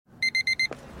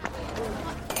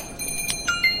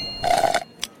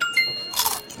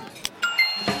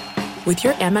With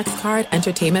your Amex card,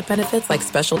 entertainment benefits like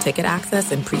special ticket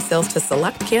access and pre-sales to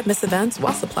select can't-miss events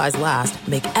while supplies last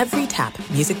make every tap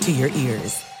music to your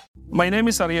ears. My name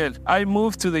is Ariel. I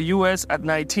moved to the U.S. at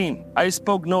 19. I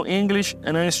spoke no English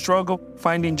and I struggled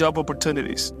finding job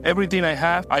opportunities. Everything I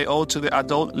have, I owe to the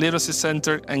Adult Literacy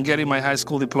Center and getting my high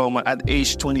school diploma at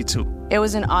age 22. It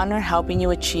was an honor helping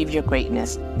you achieve your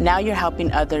greatness. Now you're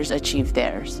helping others achieve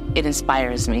theirs. It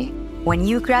inspires me. When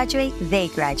you graduate, they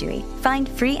graduate. Find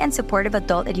free and supportive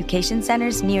adult education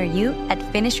centers near you at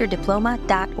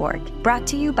finishyourdiploma.org. Brought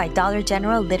to you by Dollar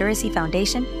General Literacy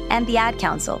Foundation and the Ad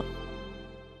Council.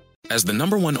 As the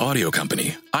 #1 audio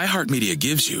company, iHeartMedia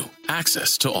gives you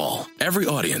access to all. Every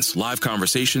audience, live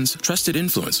conversations, trusted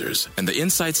influencers, and the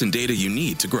insights and data you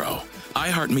need to grow.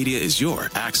 iHeartMedia is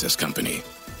your access company.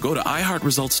 Go to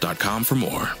iHeartResults.com for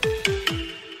more.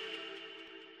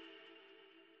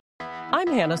 I'm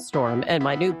Hannah Storm, and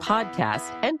my new podcast,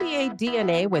 NBA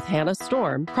DNA with Hannah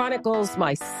Storm, chronicles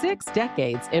my 6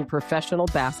 decades in professional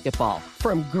basketball.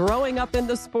 From growing up in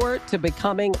the sport to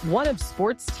becoming one of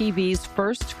sports TV's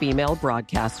first female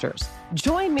broadcasters.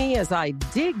 Join me as I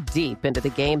dig deep into the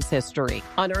game's history,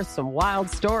 unearth some wild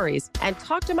stories, and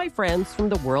talk to my friends from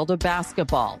the world of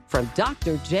basketball, from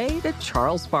Dr. J to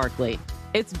Charles Barkley.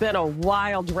 It's been a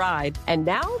wild ride, and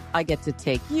now I get to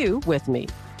take you with me.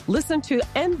 Listen to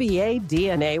NBA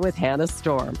DNA with Hannah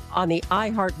Storm on the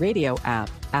iHeartRadio app,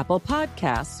 Apple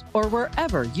Podcasts, or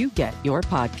wherever you get your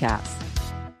podcasts.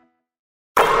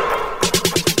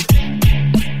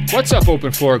 What's up,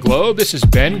 Open Floor Globe? This is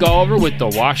Ben Golliver with The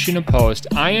Washington Post.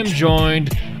 I am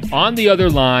joined on the other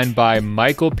line by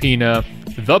Michael Pina,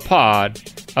 the pod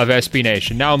of SB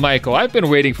Nation. Now, Michael, I've been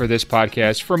waiting for this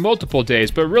podcast for multiple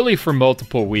days, but really for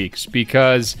multiple weeks,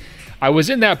 because I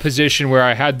was in that position where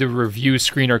I had to review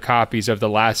screener copies of The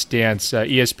Last Dance,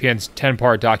 ESPN's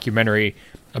 10-part documentary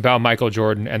about Michael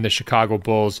Jordan and the Chicago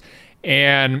Bulls.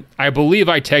 And I believe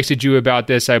I texted you about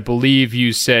this. I believe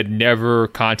you said, never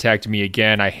contact me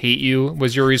again. I hate you,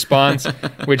 was your response,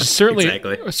 which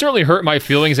certainly hurt my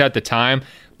feelings at the time.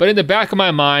 But in the back of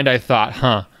my mind, I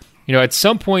thought, at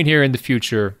some point here in the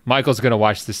future, Michael's going to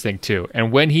watch this thing too.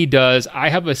 And when he does, I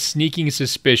have a sneaking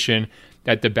suspicion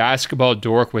that the basketball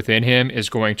dork within him is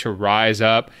going to rise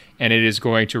up, and it is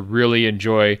going to really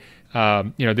enjoy,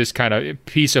 this kind of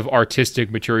piece of artistic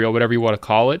material, whatever you want to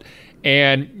call it.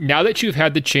 And now that you've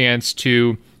had the chance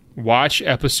to watch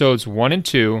episodes 1 and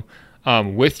 2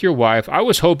 with your wife, I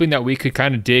was hoping that we could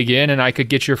kind of dig in and I could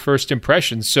get your first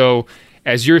impressions. So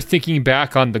as you're thinking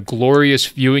back on the glorious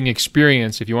viewing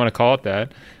experience, if you want to call it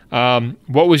that,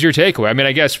 what was your takeaway? I mean,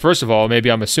 I guess, first of all, maybe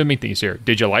I'm assuming things here.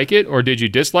 Did you like it, or did you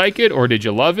dislike it, or did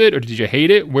you love it, or did you hate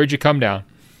it? Where'd you come down?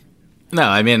 No,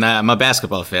 I mean, I'm a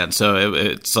basketball fan, so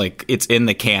it's like it's in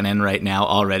the canon right now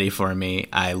already for me.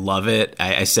 I love it.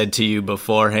 I said to you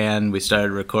beforehand, we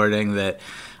started recording, that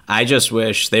I just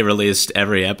wish they released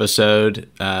every episode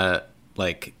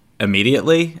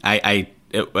immediately.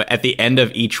 At the end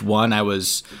of each one, I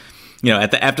was...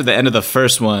 after the end of the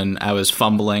first one, I was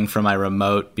fumbling for my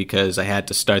remote because I had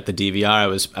to start the DVR.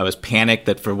 I was panicked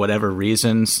that for whatever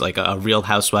reasons, like a Real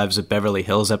Housewives of Beverly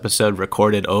Hills episode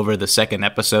recorded over the second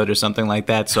episode or something like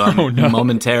that. So I'm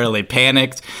momentarily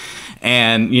panicked.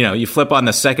 And, you flip on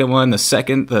the second one, the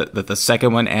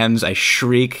second one ends, I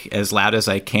shriek as loud as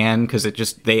I can because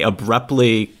they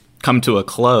abruptly come to a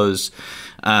close.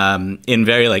 In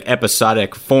very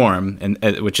episodic form, and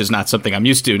which is not something I'm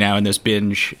used to now in this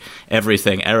binge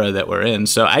everything era that we're in.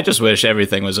 So I just wish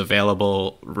everything was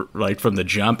available from the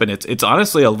jump. And it's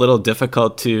honestly a little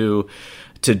difficult to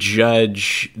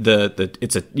judge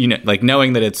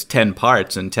knowing that it's 10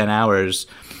 parts and 10 hours.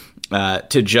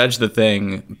 To judge the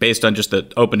thing based on just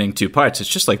the opening 2 parts,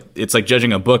 it's like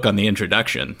judging a book on the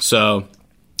introduction. So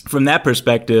from that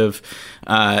perspective,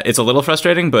 it's a little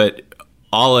frustrating, but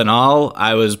all in all,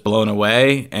 I was blown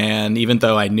away. And even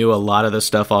though I knew a lot of the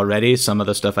stuff already, some of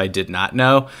the stuff I did not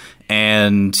know.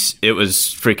 And it was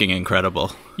freaking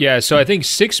incredible. Yeah, so I think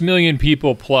 6 million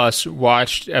people plus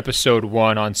watched episode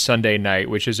 1 on Sunday night,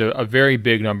 which is a very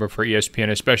big number for ESPN,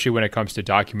 especially when it comes to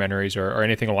documentaries or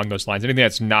anything along those lines. Anything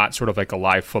that's not sort of like a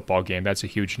live football game, that's a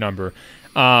huge number.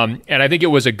 And I think it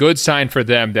was a good sign for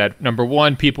them that, number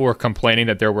one, people were complaining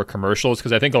that there were commercials,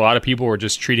 because I think a lot of people were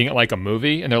just treating it like a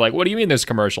movie. And they're like, what do you mean there's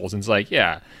commercials? And it's like,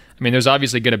 yeah. I mean, there's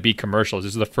obviously going to be commercials.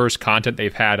 This is the first content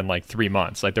they've had in 3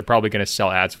 months. They're probably going to sell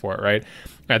ads for it, right?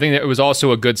 I think that it was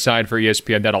also a good sign for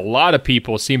ESPN that a lot of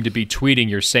people seem to be tweeting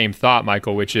your same thought,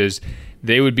 Michael, which is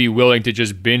they would be willing to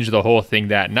just binge the whole thing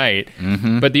that night.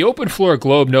 Mm-hmm. But the Open Floor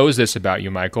Globe knows this about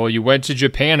you, Michael. You went to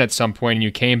Japan at some point and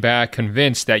you came back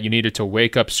convinced that you needed to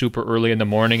wake up super early in the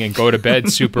morning and go to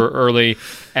bed super early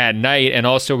at night. And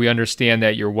also we understand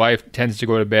that your wife tends to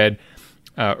go to bed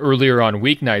earlier on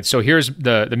weeknights. So here's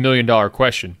the $1 million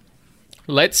question.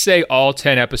 Let's say all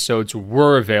 10 episodes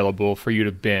were available for you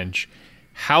to binge.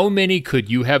 How many could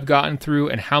you have gotten through,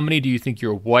 and how many do you think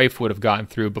your wife would have gotten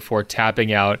through before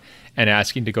tapping out and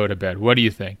asking to go to bed? What do you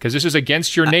think? Because this is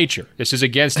against your nature. This is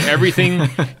against everything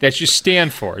that you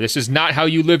stand for. This is not how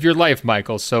you live your life,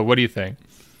 Michael. So what do you think?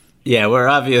 Yeah, we're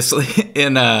obviously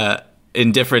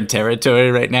in different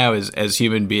territory right now as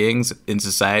human beings in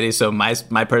society. So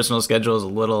my personal schedule is a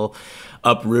little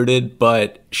uprooted,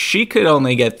 but she could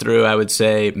only get through, I would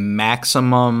say,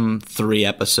 maximum 3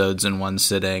 episodes in one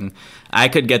sitting. I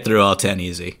could get through all 10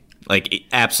 easy. Like,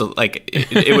 absolutely. Like,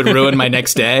 it would ruin my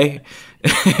next day.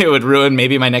 It would ruin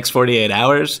maybe my next 48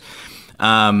 hours,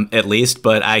 at least,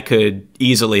 but I could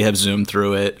easily have zoomed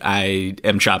through it. I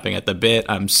am chomping at the bit.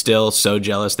 I'm still so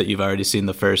jealous that you've already seen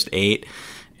the first 8.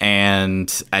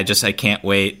 And I can't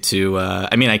wait to,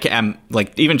 I'm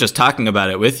like, even just talking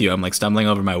about it with you, I'm like stumbling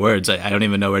over my words. I don't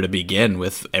even know where to begin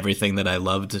with everything that I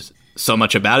loved so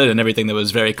much about it and everything that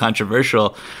was very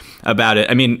controversial about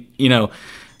it. I mean,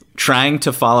 trying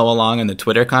to follow along in the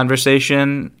Twitter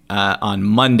conversation on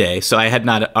Monday. So I had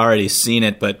not already seen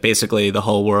it, but basically the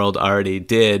whole world already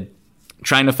did.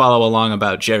 Trying to follow along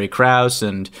about Jerry Krause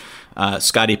and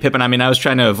Scottie Pippen. I mean, I was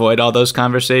trying to avoid all those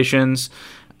conversations.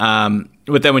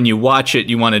 But then when you watch it,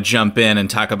 you want to jump in and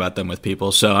talk about them with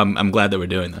people. So I'm glad that we're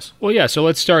doing this. Well, yeah, so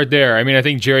let's start there. I mean, I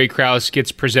think Jerry Krause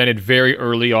gets presented very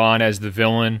early on as the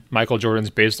villain. Michael Jordan's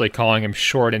basically calling him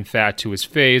short and fat to his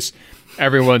face.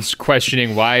 Everyone's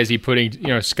questioning why is he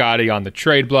putting Scottie on the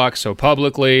trade block so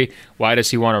publicly? Why does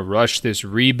he want to rush this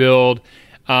rebuild?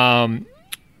 When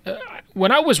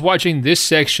I was watching this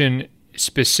section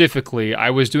specifically,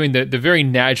 I was doing the very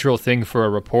natural thing for a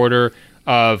reporter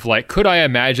of like, could I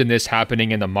imagine this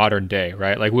happening in the modern day,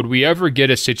 right? Like, would we ever get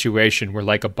a situation where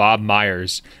like a Bob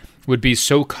Myers would be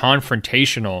so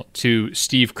confrontational to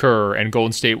Steve Kerr and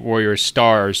Golden State Warriors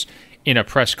stars in a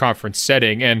press conference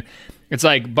setting? And it's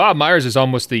like Bob Myers is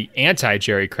almost the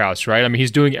anti-Jerry Krause, right? I mean,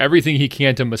 he's doing everything he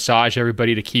can to massage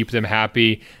everybody to keep them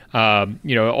happy.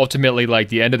 Ultimately, like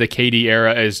the end of the KD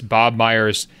era is Bob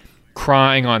Myers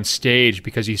crying on stage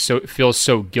because he feels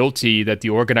so guilty that the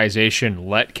organization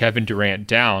let Kevin Durant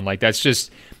down. Like, that's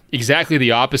just exactly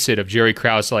the opposite of Jerry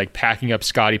Krause, like packing up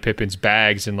Scottie Pippen's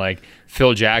bags and like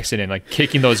Phil Jackson and like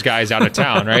kicking those guys out of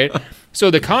town, right?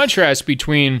 So the contrast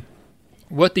between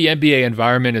what the NBA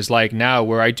environment is like now,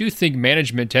 where I do think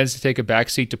management tends to take a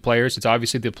backseat to players. It's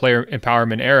obviously the player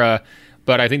empowerment era,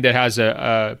 but I think that has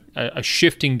a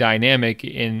shifting dynamic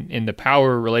in the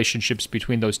power relationships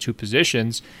between those two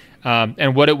positions.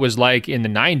 And what it was like in the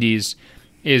 90s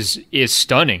is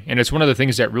stunning. And it's one of the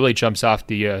things that really jumps off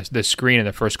the screen in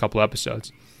the first couple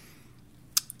episodes.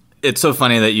 It's so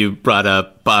funny that you brought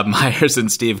up Bob Myers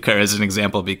and Steve Kerr as an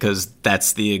example, because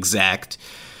that's the exact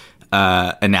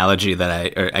analogy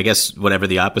that I guess whatever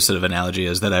the opposite of analogy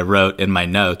is that I wrote in my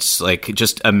notes. Like,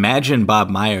 just imagine Bob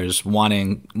Myers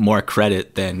wanting more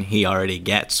credit than he already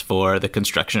gets for the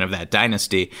construction of that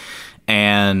dynasty.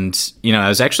 And, I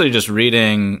was actually just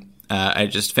reading, I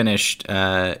just finished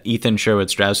Ethan Sherwood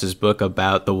Strauss's book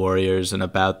about the Warriors and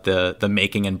about the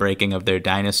making and breaking of their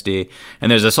dynasty.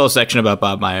 And there's this whole section about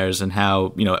Bob Myers and how,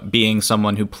 being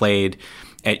someone who played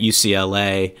at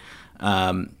UCLA,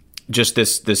 just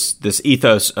this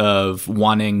ethos of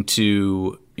wanting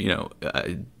to,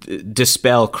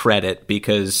 dispel credit,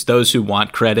 because those who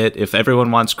want credit, if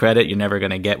everyone wants credit, you're never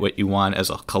going to get what you want as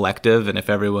a collective. And if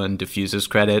everyone diffuses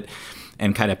credit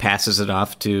and kind of passes it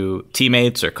off to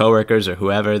teammates or coworkers or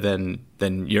whoever, then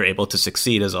you're able to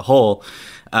succeed as a whole.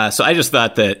 So I just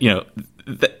thought that,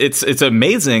 it's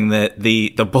amazing that the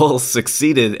Bulls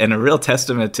succeeded, and a real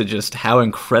testament to just how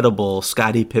incredible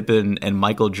Scottie Pippen and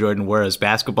Michael Jordan were as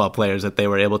basketball players, that they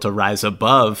were able to rise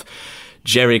above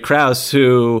Jerry Krause,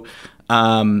 who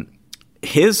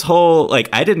his whole, like,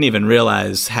 I didn't even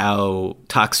realize how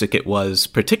toxic it was,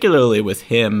 particularly with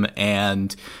him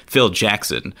and Phil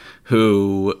Jackson,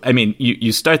 who, I mean,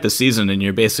 you start the season and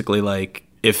you're basically like,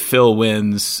 if Phil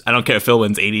wins, I don't care if Phil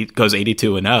wins 80, goes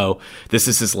 82-0, this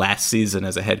is his last season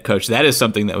as a head coach. That is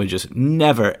something that would just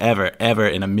never, ever, ever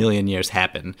in a million years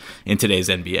happen in today's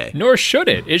NBA. Nor should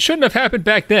it. It shouldn't have happened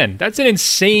back then. That's an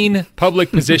insane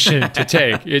public position to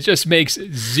take. It just makes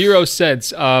zero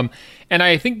sense. And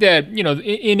I think that,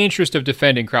 in interest of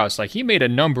defending Krause, like, he made a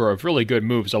number of really good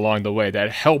moves along the way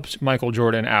that helped Michael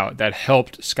Jordan out, that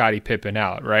helped Scottie Pippen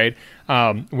out, right?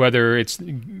 Whether it's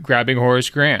grabbing Horace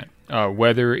Grant,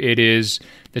 whether it is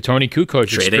the Tony Kukoc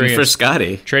trading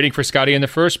for Scottie in the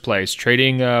first place,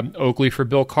 trading Oakley for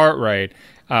Bill Cartwright,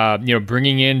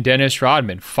 bringing in Dennis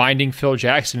Rodman, finding Phil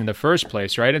Jackson in the first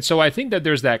place, right? And so I think that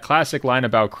there's that classic line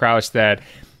about Krause that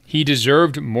he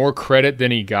deserved more credit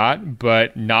than he got,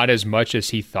 but not as much as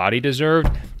he thought he deserved.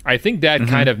 I think that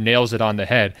kind of nails it on the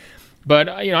head. But,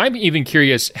 I'm even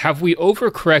curious, have we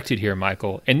overcorrected here,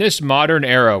 Michael? In this modern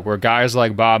era where guys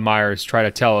like Bob Myers try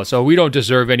to tell us, we don't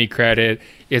deserve any credit,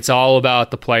 it's all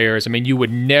about the players. I mean, you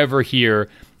would never hear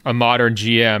a modern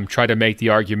GM try to make the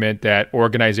argument that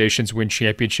organizations win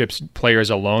championships,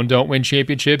 players alone don't win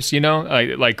championships,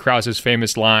 like Krause's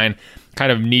famous line,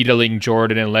 kind of needling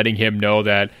Jordan and letting him know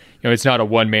that, it's not a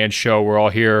one-man show. We're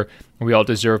all here. We all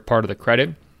deserve part of the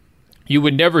credit. You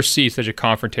would never see such a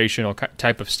confrontational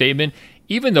type of statement,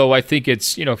 even though I think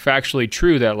it's, factually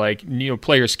true that,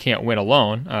 players can't win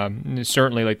alone.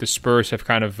 Certainly, like, the Spurs have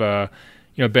kind of,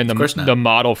 been the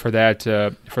model for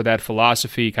that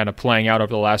philosophy kind of playing out over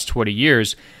the last 20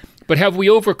 years. But have we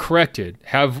overcorrected?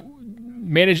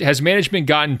 Has management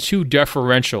gotten too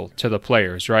deferential to the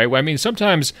players, right? I mean,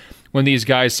 sometimes when these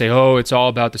guys say, it's all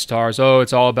about the stars,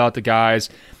 it's all about the guys,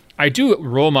 I do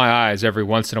roll my eyes every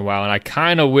once in a while, and I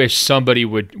kind of wish somebody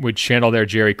would channel their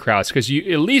Jerry Krause, because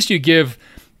at least you give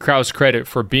Krause credit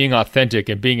for being authentic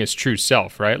and being his true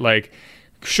self, right? Like,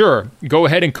 sure, go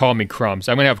ahead and call me crumbs.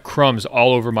 I'm going to have crumbs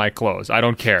all over my clothes. I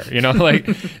don't care.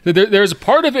 There's a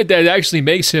part of it that actually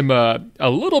makes him a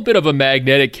little bit of a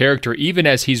magnetic character, even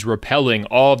as he's repelling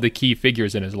all of the key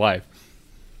figures in his life.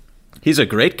 He's a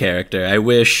great character. I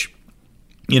wish,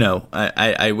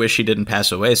 I wish he didn't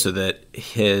pass away so that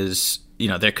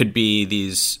there could be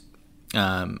these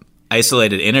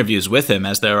isolated interviews with him,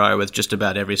 as there are with just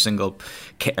about every single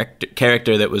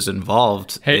character that was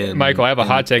involved. Hey, Michael, I have a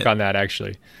hot take on that,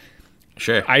 actually.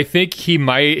 Sure. I think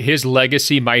his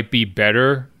legacy might be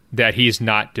better that he's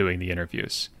not doing the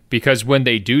interviews. Because when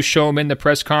they do show him in the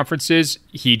press conferences,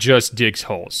 he just digs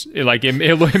holes. It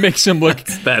makes him look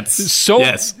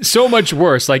so much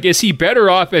worse. Like, is he better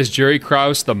off as Jerry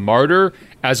Krause, the martyr,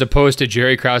 as opposed to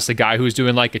Jerry Krause, the guy who's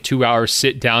doing like a 2-hour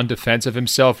sit-down defense of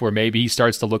himself, where maybe he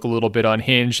starts to look a little bit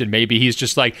unhinged, and maybe he's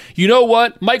just like, you know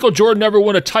what? Michael Jordan never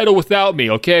won a title without me,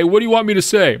 okay? What do you want me to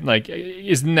say? Like,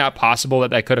 isn't that possible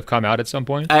that could have come out at some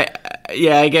point?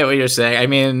 Yeah, I get what you're saying. I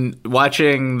mean,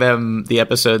 watching the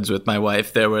episodes with my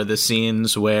wife, there were the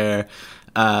scenes where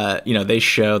they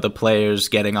show the players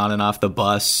getting on and off the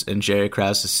bus, and Jerry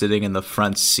Krause is sitting in the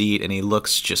front seat, and he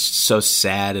looks just so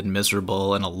sad and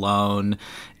miserable and alone.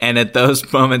 And at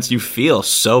those moments, you feel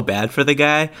so bad for the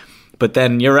guy. But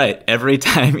then you're right. Every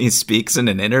time he speaks in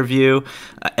an interview,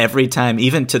 every time,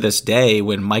 even to this day,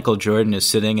 when Michael Jordan is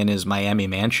sitting in his Miami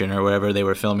mansion or wherever they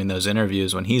were filming those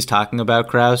interviews, when he's talking about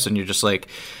Krause, and you're just like,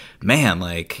 man,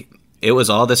 like, it was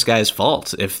all this guy's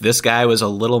fault. If this guy was a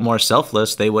little more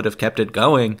selfless, they would have kept it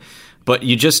going. But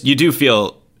you do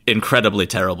feel incredibly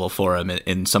terrible for him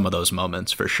in some of those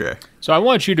moments, for sure. So I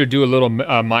want you to do a little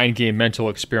mind game mental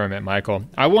experiment, Michael.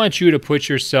 I want you to put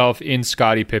yourself in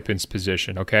Scottie Pippen's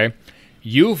position, okay?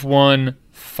 You've won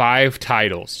 5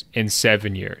 titles in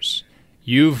 7 years.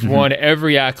 You've won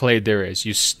every accolade there is.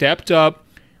 You stepped up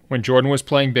when Jordan was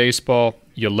playing baseball.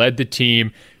 You led the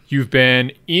team. You've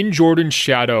been in Jordan's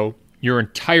shadow your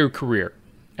entire career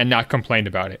and not complained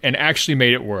about it and actually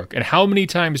made it work. And how many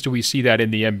times do we see that in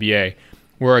the NBA,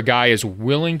 where a guy is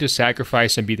willing to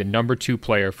sacrifice and be the number 2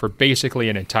 player for basically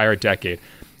an entire decade?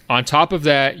 On top of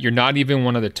that, you're not even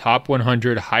one of the top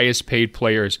 100 highest paid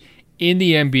players in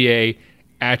the NBA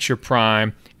at your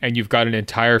prime, and you've got an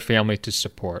entire family to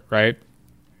support, right?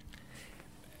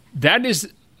 That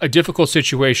is a difficult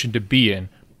situation to be in.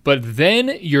 But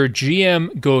then your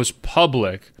GM goes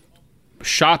public,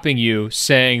 shopping you,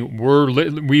 saying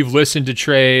we've listened to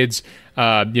trades.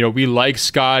 We like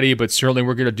Scottie, but certainly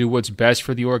we're going to do what's best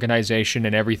for the organization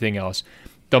and everything else.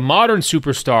 The modern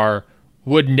superstar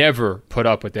would never put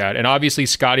up with that. And obviously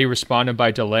Scottie responded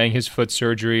by delaying his foot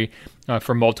surgery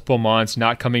for multiple months,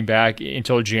 not coming back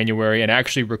until January, and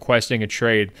actually requesting a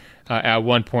trade at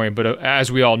one point. But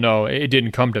as we all know, it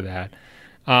didn't come to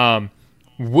that.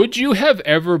 Would you have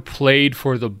ever played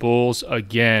for the Bulls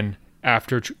again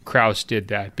after Krause did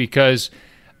that? Because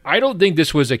I don't think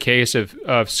this was a case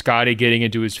of Scotty getting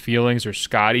into his feelings or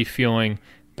Scotty feeling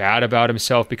bad about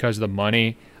himself because of the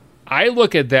money. I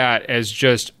look at that as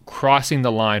just crossing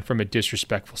the line from a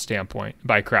disrespectful standpoint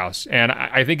by Krause. And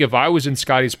I think if I was in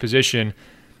Scotty's position,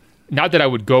 not that I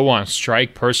would go on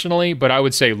strike personally, but I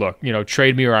would say, look,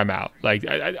 trade me or I'm out. Like,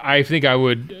 I think I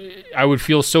would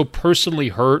feel so personally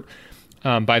hurt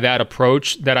by that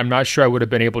approach that I'm not sure I would have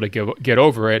been able to get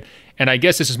over it. And I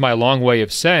guess this is my long way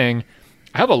of saying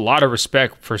I have a lot of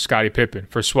respect for Scottie Pippen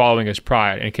for swallowing his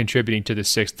pride and contributing to the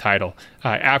 6th title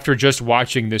after just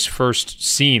watching this first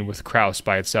scene with Krause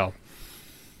by itself.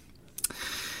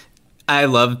 I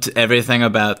loved everything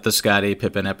about the Scottie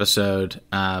Pippen episode.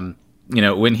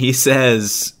 When he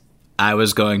says, I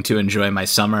was going to enjoy my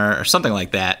summer or something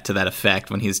like that, to that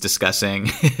effect, when he's discussing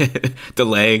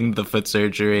delaying the foot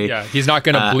surgery. Yeah, he's not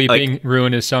going to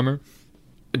ruin his summer.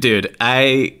 Dude,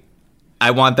 I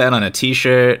want that on a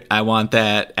t-shirt. I want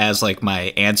that as like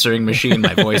my answering machine,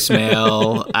 my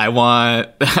voicemail. I want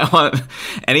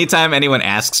anytime anyone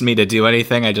asks me to do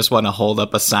anything, I just want to hold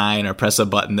up a sign or press a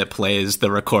button that plays the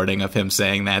recording of him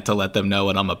saying that to let them know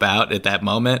what I'm about at that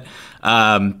moment.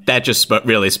 That just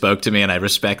really spoke to me, and I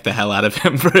respect the hell out of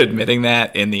him for admitting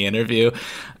that in the interview.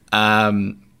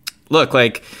 Look,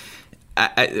 like,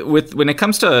 when it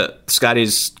comes to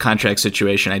Scotty's contract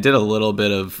situation, I did a little bit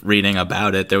of reading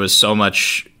about it. There was so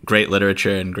much great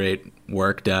literature and great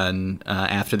work done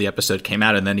after the episode came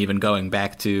out, and then even going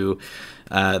back to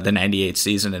the 98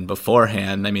 season and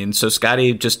beforehand. I mean, so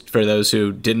Scotty, just for those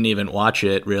who didn't even watch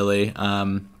it, really,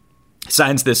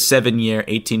 signs this 7-year,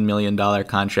 $18 million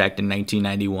contract in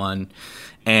 1991.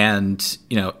 And,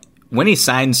 when he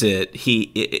signs it,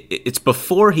 it's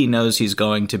before he knows he's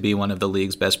going to be one of the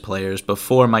league's best players,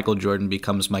 before Michael Jordan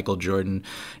becomes Michael Jordan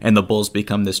and the Bulls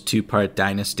become this 2-part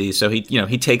dynasty. So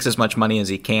he takes as much money as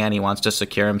he can. He wants to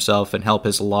secure himself and help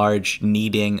his large,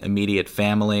 needing, immediate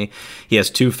family. He has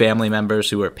 2 family members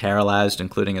who are paralyzed,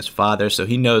 including his father. So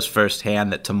he knows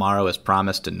firsthand that tomorrow is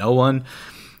promised to no one.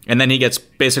 And then he gets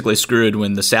basically screwed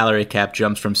when the salary cap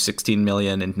jumps from $16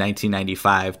 million in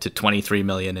 1995 to $23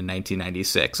 million in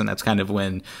 1996, and that's kind of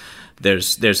when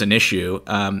there's an issue.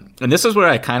 And this is where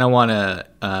I kind of want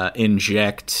to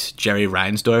inject Jerry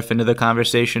Reinsdorf into the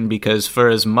conversation, because for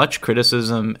as much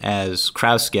criticism as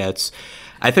Krause gets,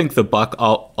 I think the buck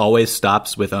always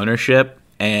stops with ownership.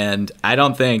 And I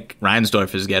don't think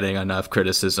Reinsdorf is getting enough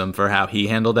criticism for how he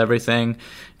handled everything.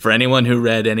 For anyone who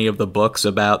read any of the books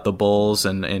about the Bulls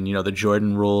and the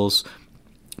Jordan rules,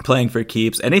 playing for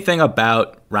keeps, anything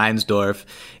about Reinsdorf,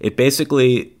 it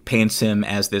basically paints him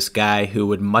as this guy who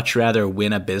would much rather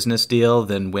win a business deal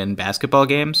than win basketball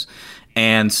games.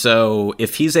 And so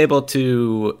if he's able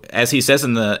to, as he says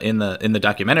in the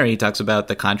documentary, he talks about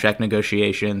the contract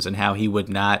negotiations and how he would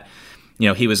not,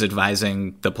 he was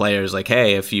advising the players like,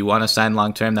 hey, if you want to sign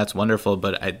long-term, that's wonderful,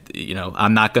 but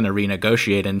I'm not going to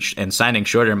renegotiate, and signing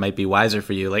shorter might be wiser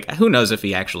for you. Like, who knows if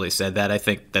he actually said that? I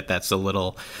think that's a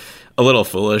little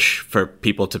foolish for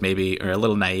people to maybe, or a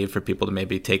little naive for people to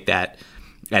maybe take that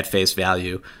at face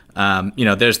value.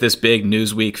 There's this big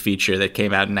Newsweek feature that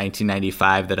came out in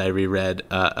 1995 that I reread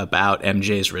about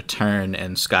MJ's return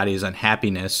and Scotty's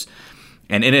unhappiness.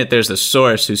 And in it, there's a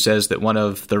source who says that one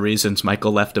of the reasons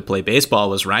Michael left to play baseball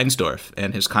was Reinsdorf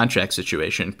and his contract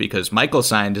situation, because Michael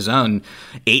signed his own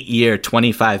 8-year,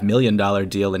 $25 million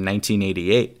deal in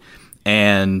 1988.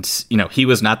 And, he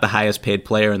was not the highest paid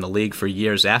player in the league for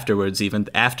years afterwards, even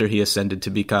after he ascended to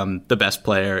become the best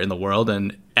player in the world,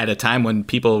 and at a time when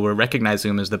people were recognizing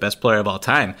him as the best player of all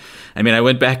time. I mean, I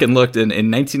went back and looked, in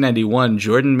 1991,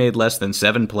 Jordan made less than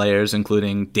 7 players,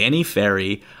 including Danny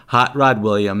Ferry, Hot Rod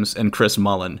Williams, and Chris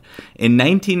Mullin. In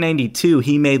 1992,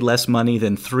 he made less money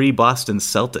than 3 Boston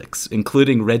Celtics,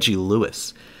 including Reggie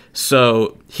Lewis.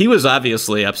 So he was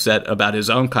obviously upset about his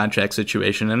own contract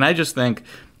situation, and I just think,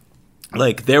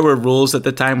 like, there were rules at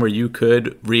the time where you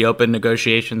could reopen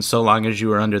negotiations so long as you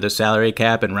were under the salary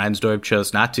cap, and Reinsdorf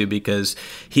chose not to because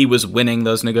he was winning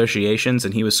those negotiations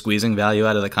and he was squeezing value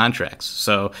out of the contracts.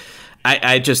 So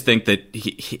I just think that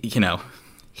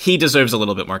he deserves a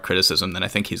little bit more criticism than I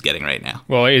think he's getting right now.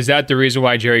 Well, is that the reason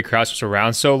why Jerry Krause was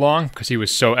around so long? Because he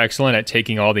was so excellent at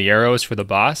taking all the arrows for the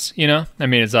boss, I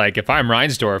mean, it's like, if I'm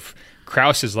Reinsdorf,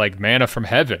 Krause is like manna from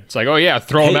heaven. It's like, oh yeah,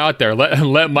 throw him out there.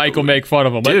 Let Michael make fun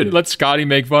of him. Let Scotty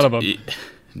make fun of him.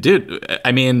 Dude,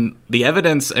 I mean,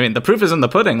 the proof is in the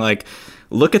pudding. Like,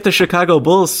 look at the Chicago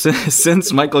Bulls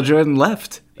since Michael Jordan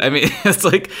left. I mean, it's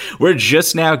like we're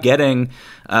just now getting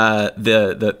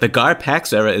the Gar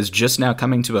Pax era is just now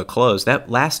coming to a close. That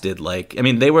lasted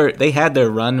they had their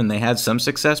run and they had some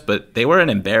success, but they were an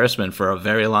embarrassment for a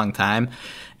very long time.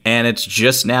 And it's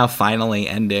just now finally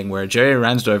ending where Jerry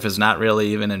Reinsdorf is not really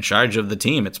even in charge of the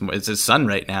team. It's his son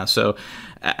right now. So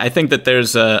I think that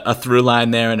there's a through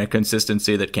line there and a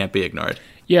consistency that can't be ignored.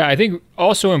 Yeah, I think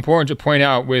also important to point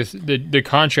out with the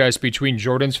contrast between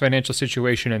Jordan's financial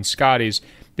situation and Scotty's,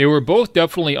 they were both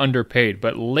definitely underpaid.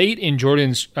 But late in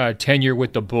Jordan's tenure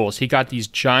with the Bulls, he got these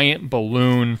giant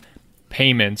balloon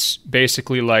payments,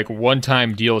 basically like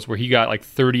one-time deals where he got like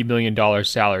 $30 million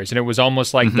salaries. And it was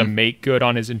almost like the make good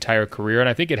on his entire career. And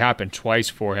I think it happened twice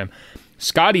for him.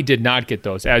 Scotty did not get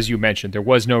those, as you mentioned. There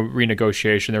was no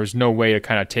renegotiation. There was no way to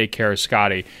kind of take care of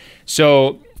Scotty.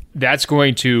 So that's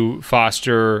going to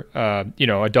foster,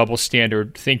 a double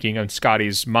standard thinking on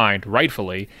Scotty's mind,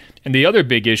 rightfully. And the other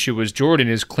big issue was Jordan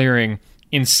is clearing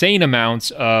insane amounts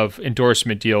of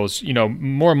endorsement deals,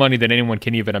 more money than anyone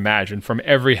can even imagine from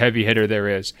every heavy hitter there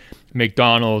is.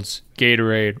 McDonald's,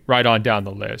 Gatorade, right on down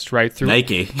the list, right?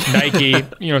 Nike,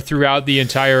 throughout the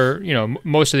entire,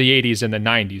 most of the 80s and the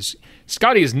 90s.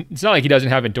 Scotty it's not like he doesn't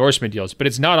have endorsement deals, but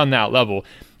it's not on that level.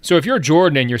 So if you're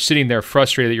Jordan and you're sitting there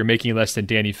frustrated that you're making less than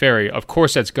Danny Ferry, of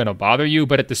course that's going to bother you.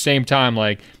 But at the same time,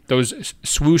 like those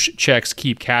swoosh checks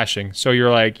keep cashing. So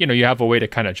you're like, you have a way to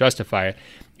kind of justify it.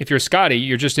 If you're Scotty,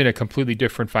 you're just in a completely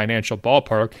different financial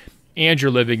ballpark and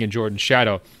you're living in Jordan's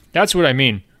shadow. That's what I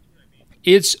mean.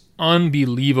 It's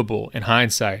unbelievable in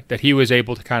hindsight that he was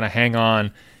able to kind of hang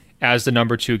on as the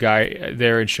number 2 guy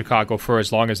there in Chicago for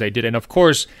as long as they did. And of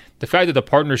course, the fact that the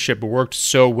partnership worked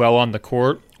so well on the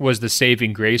court was the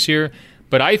saving grace here.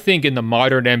 But I think in the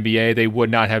modern NBA, they would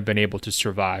not have been able to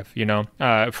survive,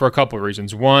 for a couple of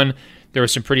reasons. One, there were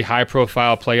some pretty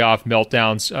high-profile playoff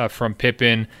meltdowns from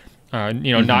Pippen,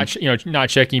 not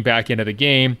checking back into the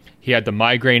game. He had the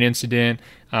migraine incident.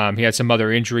 He had some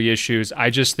other injury issues. I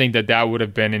just think that would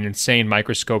have been an insane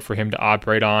microscope for him to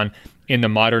operate on in the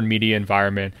modern media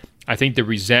environment. I think the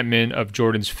resentment of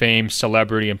Jordan's fame,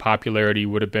 celebrity, and popularity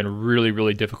would have been really,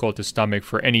 really difficult to stomach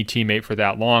for any teammate for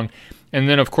that long. And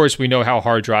then, of course, we know how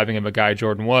hard driving of a guy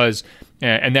Jordan was,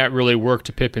 and that really worked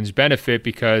to Pippen's benefit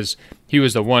because he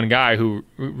was the one guy who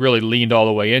really leaned all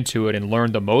the way into it and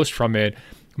learned the most from it.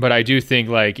 But I do think,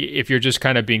 like, if you're just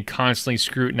kind of being constantly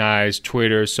scrutinized,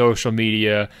 Twitter, social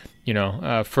media,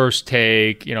 First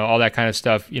Take, all that kind of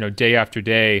stuff, day after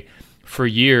day for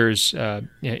years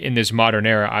in this modern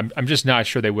era, I'm just not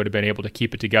sure they would have been able to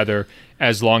keep it together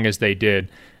as long as they did.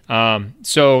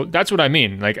 So that's what I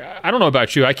mean. Like, I don't know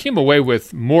about you. I came away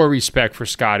with more respect for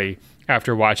Scotty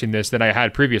after watching this than I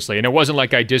had previously. And it wasn't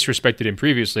like I disrespected him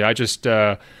previously. I just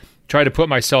tried to put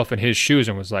myself in his shoes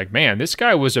and was like, man, this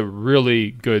guy was a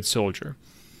really good soldier.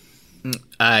 We've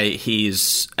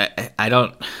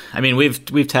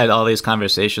had all these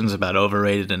conversations about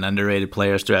overrated and underrated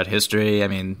players throughout history. I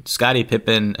mean, Scottie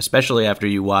Pippen, especially after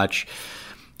you watch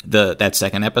that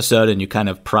second episode and you kind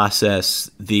of process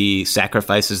the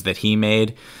sacrifices that he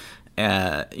made.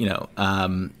 Not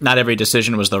every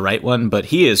decision was the right one, but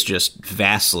he is just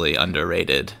vastly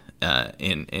underrated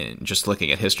in just looking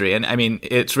at history. And I mean,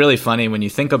 it's really funny when you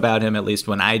think about him. At least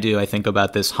when I do, I think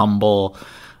about this humble.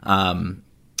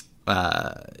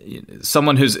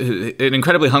 Someone who's an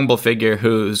incredibly humble figure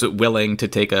who's willing to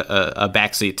take a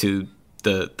backseat to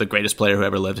the greatest player who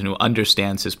ever lived and who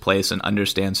understands his place and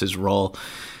understands his role.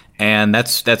 And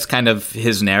that's kind of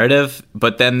his narrative.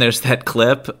 But then there's that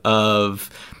clip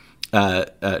of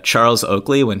Charles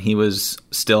Oakley when he was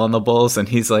still on the Bulls, and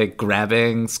he's like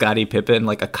grabbing Scottie Pippen,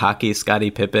 like a cocky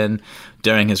Scottie Pippen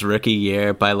during his rookie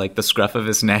year by like the scruff of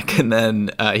his neck, and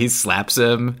then he slaps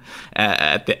him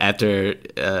after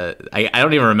I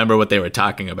don't even remember what they were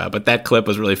talking about, but that clip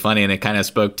was really funny, and it kind of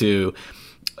spoke to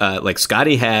like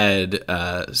Scottie had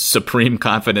supreme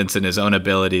confidence in his own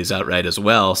abilities outright as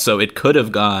well, so it could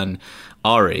have gone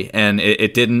Ari, and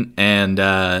it didn't, and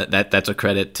that's a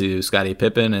credit to Scottie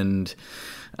Pippen, and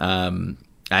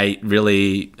I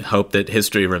really hope that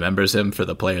history remembers him for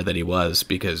the player that he was,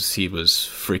 because he was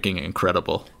freaking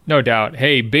incredible. No doubt.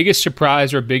 Hey, biggest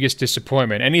surprise or biggest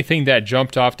disappointment? Anything that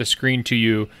jumped off the screen to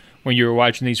you when you were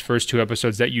watching these first 2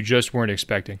 episodes that you just weren't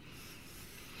expecting?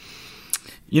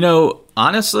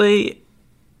 Honestly,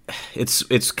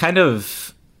 it's kind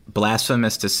of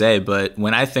blasphemous to say, but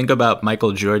when I think about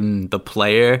Michael Jordan, the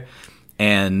player,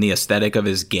 and the aesthetic of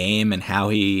his game and how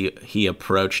he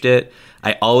approached it,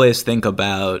 I always think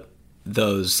about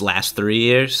those last 3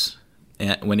 years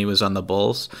when he was on the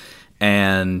Bulls.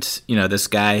 And, this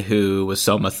guy who was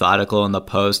so methodical in the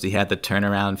post, he had the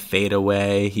turnaround fade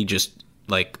away. He just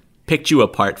like picked you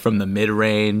apart from the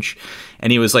mid-range.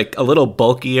 And he was like a little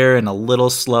bulkier and a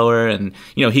little slower. And,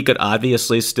 he could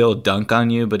obviously still dunk on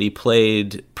you, but he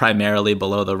played primarily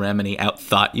below the rim and he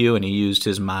outthought you and he used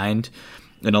his mind.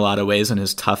 in a lot of ways and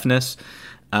his toughness.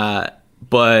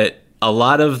 But a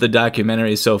lot of the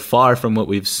documentary so far from what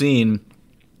we've seen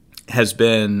has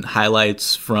been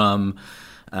highlights from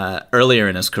earlier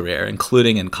in his career,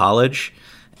 including in college.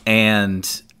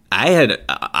 And I had,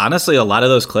 honestly, a lot of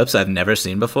those clips I've never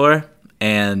seen before.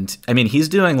 And, I mean, he's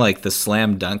doing, like, the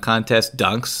slam dunk contest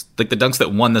dunks, like the dunks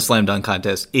that won the slam dunk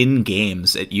contest in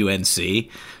games at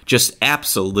UNC. Just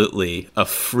absolutely a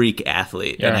freak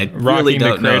athlete. Yeah, and I really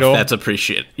don't know cradle. if that's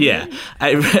appreciated. Yeah,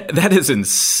 that is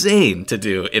insane to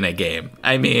do in a game.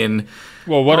 I mean...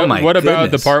 Well, what about the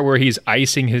goodness. part where he's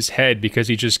icing his head because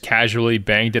he just casually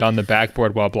banged it on the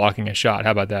backboard while blocking a shot?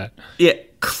 How about that? Yeah,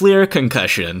 clear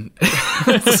concussion.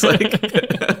 It's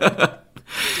like...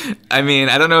 I mean,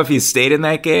 I don't know if he stayed in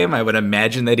that game. I would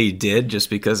imagine that he did just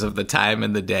because of the time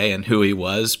and the day and who he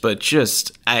was. But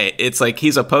it's like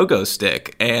he's a pogo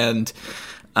stick. And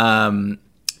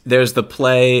there's the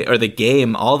play or the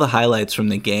game, all the highlights from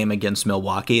the game against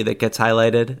Milwaukee that gets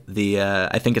highlighted.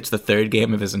 I think it's the third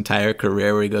game of his entire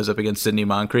career where he goes up against Sidney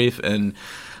Moncrief. And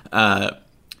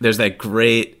there's that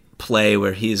great play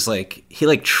where he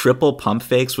triple pump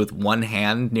fakes with one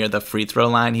hand near the free throw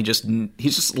line. He's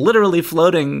just literally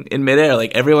floating in midair.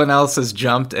 Like everyone else has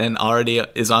jumped and already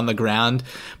is on the ground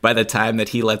by the time that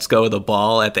he lets go of the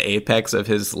ball at the apex of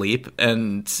his leap.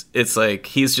 And it's like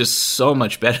he's just so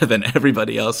much better than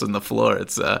everybody else on the floor.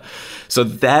 It's so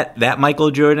that Michael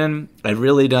Jordan, I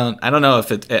don't know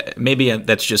if maybe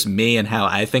that's just me and how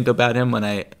I think about him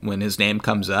when his name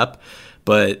comes up.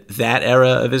 But that era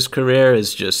of his career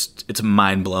is it's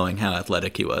mind-blowing how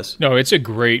athletic he was. No, it's a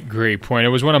great, great point. It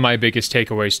was one of my biggest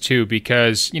takeaways, too,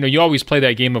 because, you always play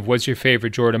that game of what's your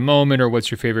favorite Jordan moment or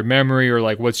what's your favorite memory or,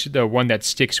 like, what's the one that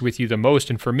sticks with you the most.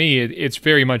 And for me, it's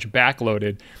very much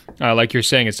backloaded. Like you're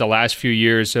saying, it's the last few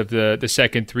years of the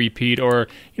second three-peat or,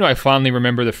 I fondly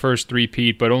remember the first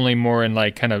three-peat, but only more in,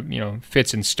 like, kind of,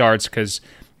 fits and starts because,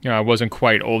 I wasn't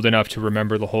quite old enough to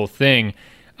remember the whole thing.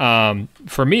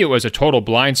 For me, it was a total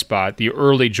blind spot, the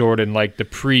early Jordan, like the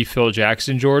pre-Phil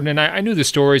Jackson Jordan. And I knew the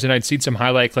stories and I'd seen some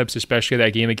highlight clips, especially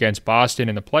that game against Boston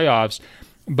in the playoffs.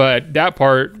 But that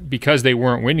part, because they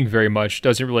weren't winning very much,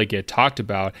 doesn't really get talked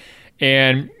about.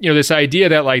 And, this idea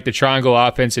that like the triangle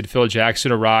offense and Phil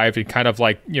Jackson arrived and kind of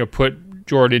like, put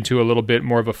Jordan into a little bit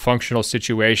more of a functional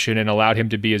situation and allowed him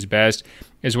to be his best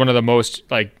is one of the most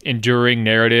like enduring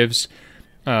narratives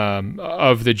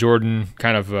of the Jordan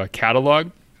kind of catalog.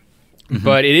 Mm-hmm.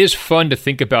 But it is fun to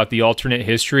think about the alternate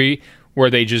history where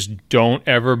they just don't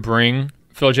ever bring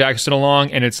Phil Jackson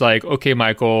along. And it's like, okay,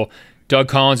 Michael, Doug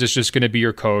Collins is just going to be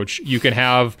your coach. You can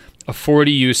have a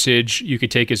 40 usage. You can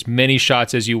take as many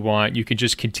shots as you want. You can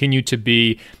just continue to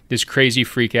be this crazy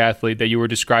freak athlete that you were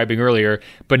describing earlier.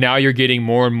 But now you're getting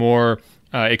more and more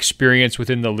experience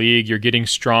within the league. You're getting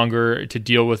stronger to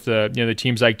deal with the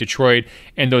teams like Detroit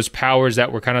and those powers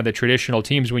that were kind of the traditional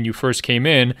teams when you first came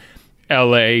in.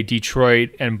 LA, Detroit,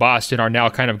 and Boston are now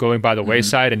kind of going by the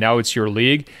wayside, and now it's your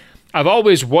league. I've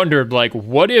always wondered, like,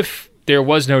 what if there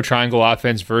was no triangle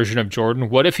offense version of Jordan?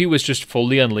 What if he was just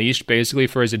fully unleashed basically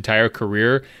for his entire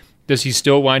career? Does he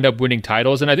still wind up winning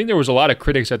titles? And I think there was a lot of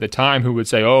critics at the time who would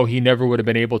say, oh, he never would have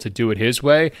been able to do it his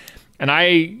way. And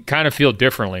I kind of feel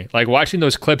differently. Like watching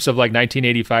those clips of like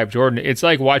 1985 Jordan, it's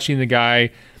like watching the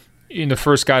guy the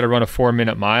first guy to run a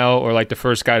 4-minute mile or like the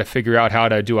first guy to figure out how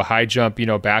to do a high jump,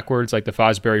 backwards, like the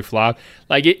Fosbury flop.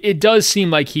 Like it does seem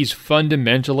like he's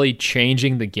fundamentally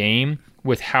changing the game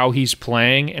with how he's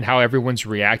playing and how everyone's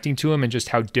reacting to him and just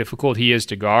how difficult he is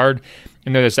to guard.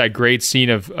 And there's that great scene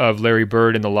of Larry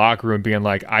Bird in the locker room being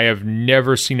like, I have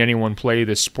never seen anyone play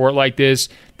this sport like this.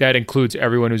 That includes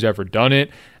everyone who's ever done it.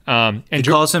 And he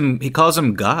calls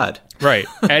him God. Right.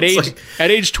 At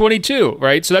age 22,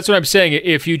 right? So that's what I'm saying.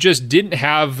 If you just didn't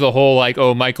have the whole like,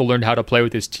 oh, Michael learned how to play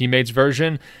with his teammates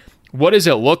version, what does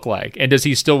it look like? And does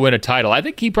he still win a title? I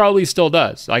think he probably still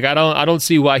does. Like I don't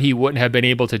see why he wouldn't have been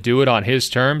able to do it on his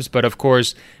terms, but of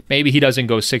course, maybe he doesn't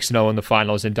go 6-0 in the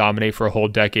finals and dominate for a whole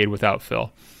decade without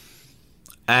Phil.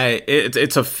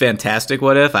 It's a fantastic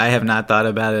what if. I have not thought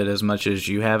about it as much as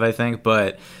you have, I think,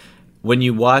 but when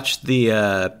you watch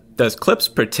those clips,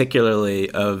 particularly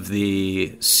of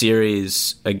the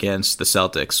series against the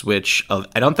Celtics, which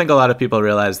I don't think a lot of people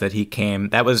realize that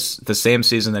that was the same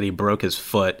season that he broke his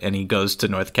foot and he goes to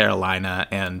North Carolina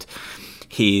and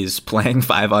he's playing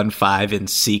 5-on-5 in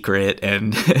secret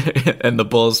and and the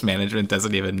Bulls management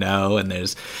doesn't even know. And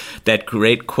there's that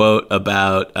great quote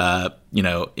about,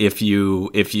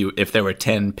 if there were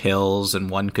 10 pills and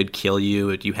one could kill you,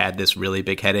 if you had this really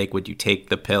big headache, would you take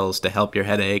the pills to help your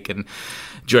headache? And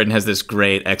Jordan has this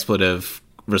great expletive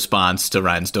response to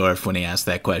Reinsdorf when he asked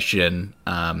that question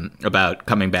about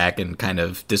coming back and kind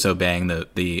of disobeying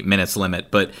the minutes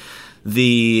limit. But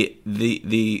the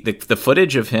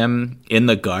footage of him in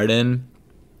the Garden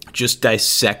just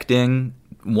dissecting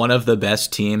one of the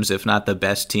best teams, if not the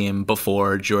best team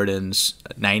before Jordan's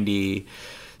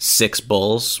 96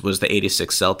 Bulls, was the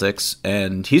 86 Celtics,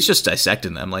 and he's just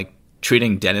dissecting them, like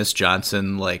treating Dennis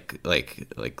Johnson like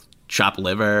chopped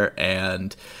liver,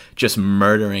 and just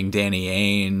murdering Danny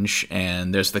Ainge.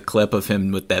 And there's the clip of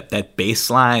him with that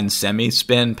baseline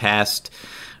semi-spin past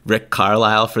Rick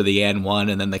Carlisle for the and one,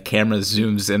 and then the camera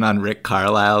zooms in on Rick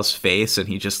Carlisle's face, and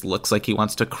he just looks like he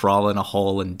wants to crawl in a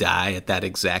hole and die at that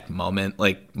exact moment.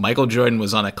 Like, Michael Jordan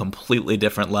was on a completely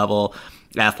different level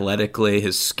athletically.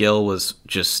 His skill was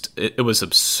just, it was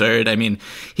absurd. I mean,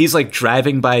 he's like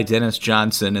driving by Dennis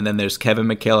Johnson, and then there's Kevin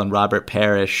McHale and Robert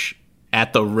Parrish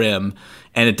at the rim,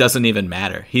 and it doesn't even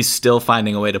matter. He's still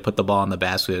finding a way to put the ball in the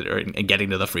basket and getting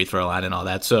to the free throw line and all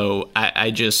that. So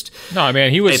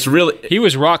he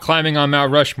was rock climbing on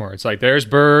Mount Rushmore. It's like, there's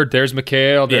Bird, there's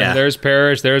McHale, there's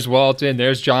Parrish, there's Walton,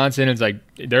 there's Johnson. It's like,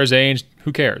 there's Ainge.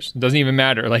 Who cares? It doesn't even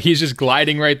matter. Like, he's just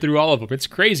gliding right through all of them. It's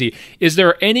crazy. Is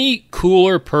there any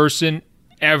cooler person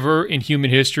ever in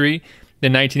human history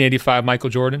than 1985 Michael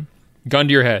Jordan? Gun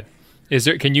to your head.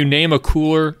 Can you name a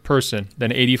cooler person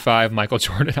than 85 Michael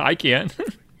Jordan? I can't.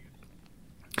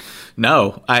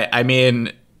 No, I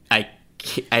mean, I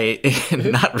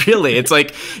not really. It's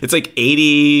like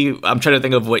 80. I'm trying to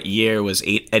think of what year was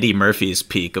Eddie Murphy's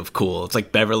peak of cool. It's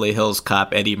like Beverly Hills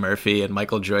Cop Eddie Murphy and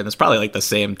Michael Jordan. It's probably like the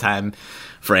same time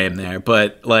frame there.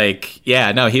 But like,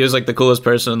 yeah, no, he was like the coolest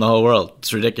person in the whole world.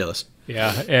 It's ridiculous.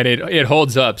 Yeah, and it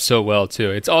holds up so well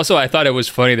too. It's also, I thought it was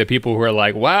funny that people were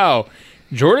like, wow,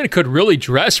 Jordan could really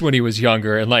dress when he was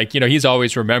younger. And like, he's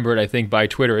always remembered, I think, by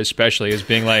Twitter especially, as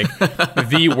being like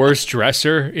the worst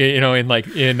dresser,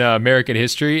 in American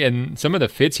history. And some of the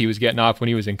fits he was getting off when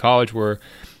he was in college were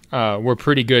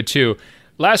pretty good too.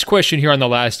 Last question here on The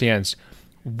Last Dance.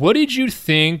 What did you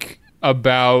think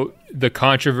about the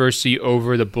controversy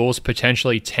over the Bulls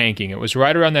potentially tanking? It was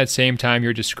right around that same time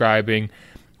you're describing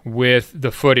with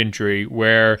the foot injury,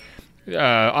 where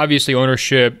obviously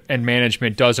ownership and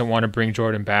management doesn't want to bring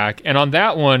Jordan back. And on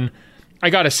that one, I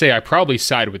got to say, I probably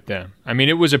side with them. I mean,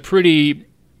 it was a pretty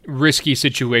risky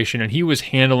situation, and he was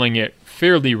handling it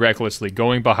fairly recklessly,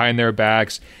 going behind their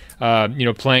backs, playing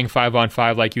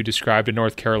 5-on-5 like you described in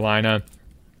North Carolina,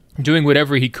 doing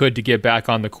whatever he could to get back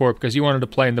on the court because he wanted to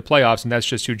play in the playoffs, and that's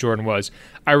just who Jordan was.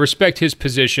 I respect his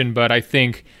position, but I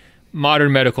think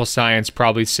modern medical science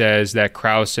probably says that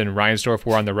Krause and Reinsdorf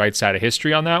were on the right side of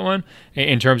history on that one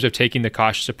in terms of taking the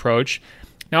cautious approach.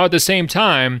 Now, at the same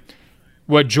time,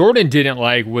 what Jordan didn't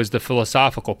like was the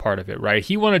philosophical part of it, right?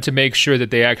 He wanted to make sure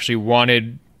that they actually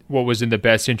wanted what was in the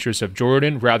best interest of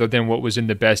Jordan rather than what was in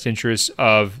the best interest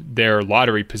of their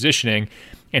lottery positioning.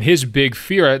 And his big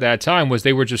fear at that time was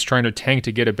they were just trying to tank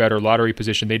to get a better lottery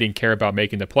position. They didn't care about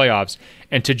making the playoffs.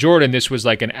 And to Jordan, this was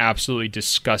like an absolutely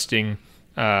disgusting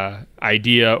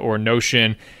idea or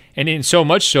notion, and in so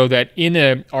much so that in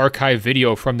an archive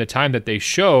video from the time that they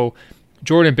show,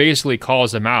 Jordan basically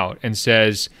calls them out and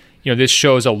says, this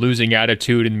shows a losing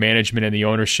attitude in management and the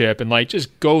ownership, and like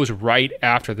just goes right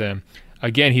after them.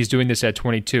 Again, he's doing this at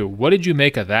 22. What did you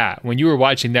make of that? When you were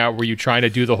watching that, were you trying to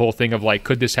do the whole thing of like,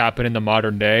 could this happen in the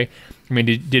modern day? I mean,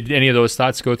 did any of those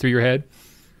thoughts go through your head?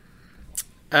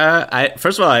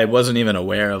 First of all, I wasn't even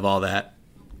aware of all that.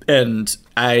 And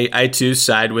I too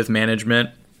side with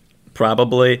management,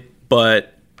 probably,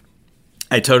 but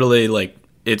I totally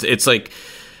it's like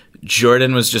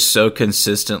Jordan was just so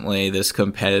consistently this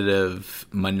competitive,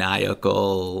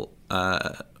 maniacal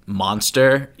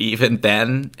monster even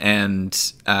then, and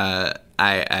so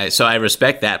I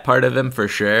respect that part of him for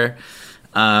sure.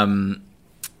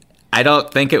 I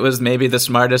don't think it was maybe the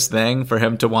smartest thing for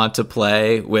him to want to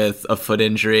play with a foot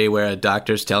injury where a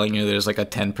doctor's telling you there's like a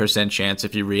 10% chance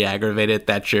if you re-aggravate it,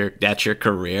 that's your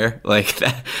career. Like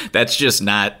that's just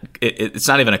not, it's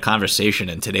not even a conversation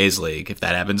in today's league if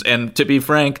that happens. And to be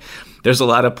frank, there's a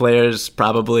lot of players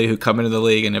probably who come into the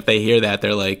league, and if they hear that,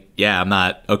 they're like, yeah, I'm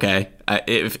not okay.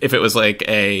 If it was like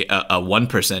a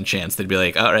 1% chance, they'd be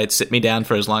like, all right, sit me down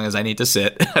for as long as I need to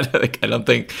sit. I don't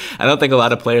think a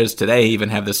lot of players today even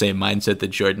have the same mindset that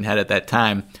Jordan had at that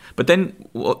time. But then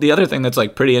the other thing that's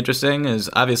like pretty interesting is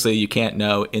obviously you can't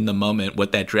know in the moment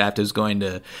what that draft is going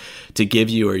to give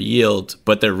you or yield,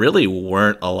 but there really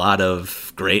weren't a lot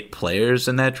of great players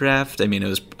in that draft. I mean, it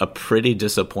was a pretty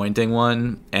disappointing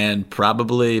one, and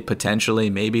probably potentially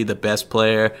maybe the best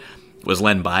player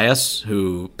Len Bias,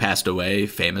 who passed away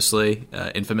infamously,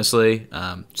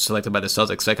 selected by the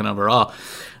Celtics second overall,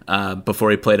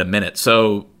 before he played a minute.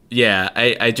 So yeah,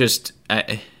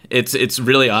 it's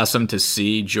really awesome to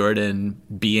see Jordan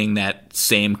being that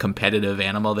same competitive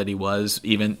animal that he was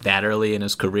even that early in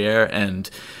his career, and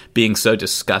being so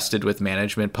disgusted with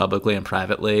management publicly and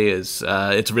privately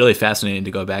it's really fascinating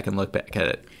to go back and look back at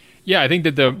it. Yeah, I think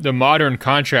that the modern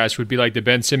contrast would be like the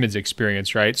Ben Simmons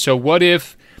experience, right? So what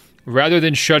if, rather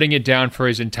than shutting it down for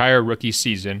his entire rookie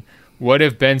season, what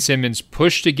if Ben Simmons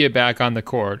pushed to get back on the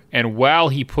court, and while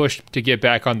he pushed to get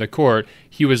back on the court,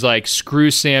 he was like,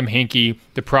 screw Sam Hinkie,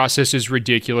 the process is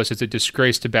ridiculous, it's a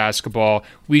disgrace to basketball,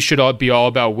 we should all be all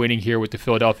about winning here with the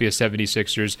Philadelphia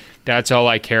 76ers, that's all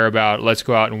I care about, let's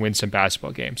go out and win some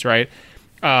basketball games, right?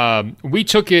 We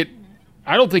took it,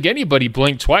 I don't think anybody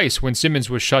blinked twice when Simmons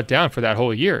was shut down for that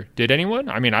whole year. Did anyone?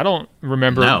 I mean, I don't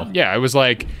remember. No. Yeah, it was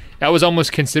like, that was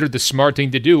almost considered the smart thing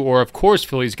to do, or of course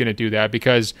Philly's going to do that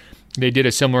because they did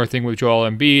a similar thing with Joel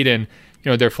Embiid, and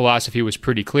their philosophy was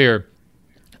pretty clear.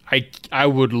 I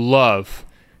would love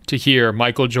to hear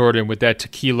Michael Jordan with that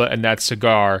tequila and that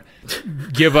cigar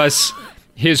give us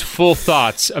his full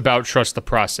thoughts about trust the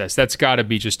process. That's got to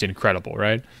be just incredible,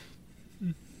 right?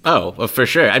 Oh, well, for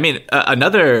sure. I mean,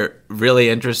 another really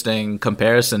interesting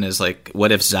comparison is like,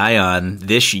 what if Zion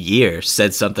this year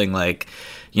said something like,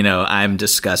 I'm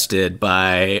disgusted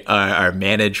by our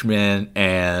management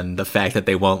and the fact that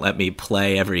they won't let me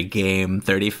play every game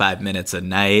 35 minutes a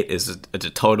night is a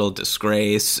total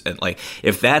disgrace. And like,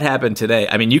 if that happened today,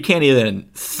 I mean, you can't even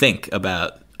think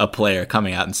about a player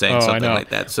coming out and saying something like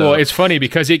that. So, well, it's funny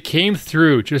because it came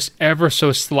through just ever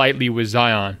so slightly with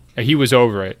Zion. He was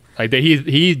over it. Like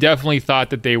he definitely thought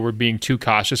that they were being too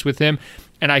cautious with him.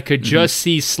 And I could just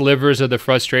see slivers of the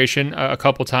frustration a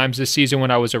couple times this season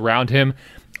when I was around him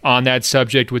on that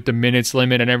subject with the minutes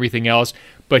limit and everything else.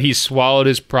 But he swallowed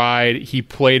his pride. He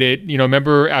played it.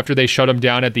 Remember after they shut him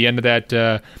down at the end of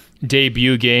that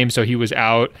debut game, so he was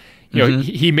out.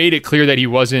 He made it clear that he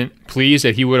wasn't pleased,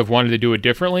 that he would have wanted to do it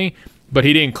differently, but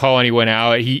he didn't call anyone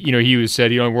out. He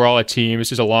said, we're all a team.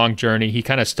 This is a long journey. He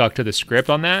kind of stuck to the script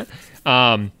on that,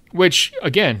 which,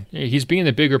 again, he's being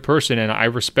the bigger person, and I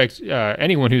respect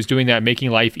anyone who's doing that, making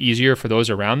life easier for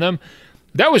those around them.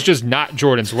 That was just not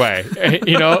Jordan's way.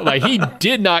 Like he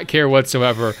did not care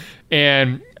whatsoever.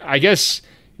 And I guess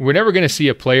we're never going to see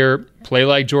a player play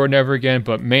like Jordan ever again,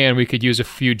 but man, we could use a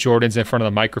few Jordans in front of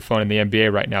the microphone in the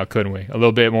NBA right now, couldn't we? A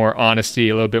little bit more honesty,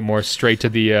 a little bit more straight to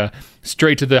the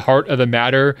heart of the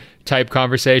matter type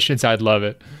conversations. I'd love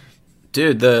it.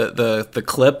 Dude, the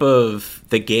clip of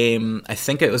the game, I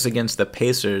think it was against the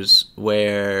Pacers,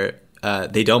 where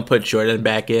they don't put Jordan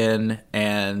back in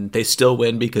and they still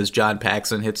win because John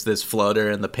Paxson hits this floater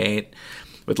in the paint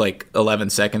with like 11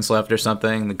 seconds left or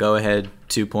something, the go-ahead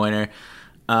two-pointer.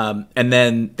 And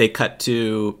then they cut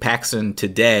to Paxson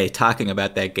today talking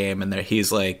about that game, and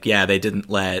he's like, yeah, they didn't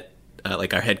let,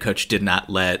 our head coach did not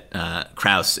let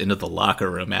Krause into the locker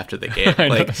room after the game.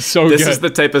 Like, so this is the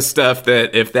type of stuff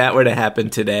that if that were to happen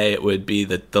today, it would be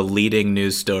the leading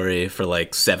news story for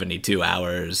like 72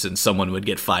 hours, and someone would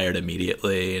get fired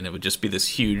immediately, and it would just be this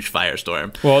huge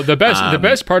firestorm. Well, the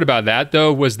best part about that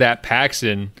though was that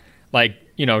Paxson,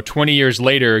 20 years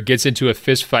later, gets into a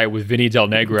fist fight with Vinny Del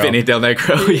Negro. Yeah.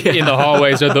 In the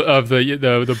hallways of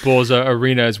the Bulls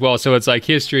arena as well. So it's like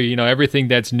history, everything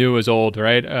that's new is old,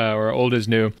 right? Or old is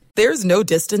new. There's no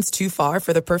distance too far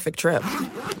for the perfect trip.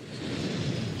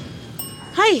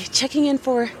 Hi, checking in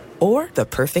for... Or the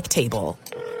perfect table.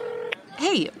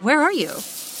 Hey, where are you?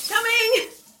 Coming!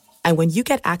 And when you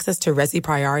get access to Resi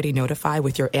Priority Notify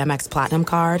with your Amex Platinum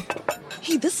card...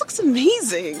 Hey, this looks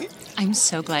amazing. I'm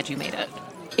so glad you made it.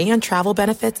 And travel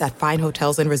benefits at fine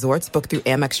hotels and resorts booked through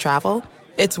Amex Travel,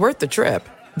 it's worth the trip.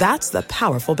 That's the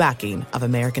powerful backing of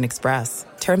American Express.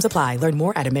 Terms apply. Learn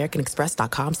more at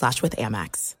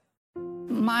americanexpress.com/withAmex.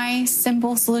 My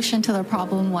simple solution to the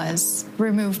problem was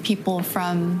remove people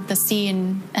from the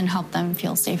scene and help them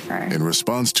feel safer. In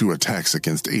response to attacks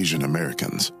against Asian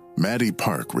Americans, Maddie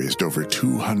Park raised over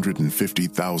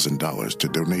 $250,000 to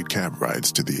donate cab rides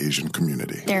to the Asian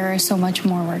community. There is so much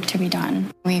more work to be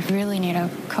done. We really need to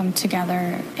come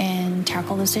together and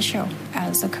tackle this issue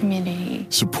as a community.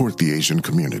 Support the Asian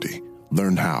community.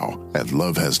 Learn how at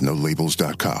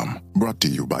lovehasnolabels.com. Brought to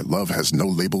you by Love Has No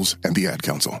Labels and the Ad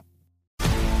Council.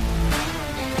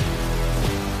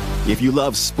 If you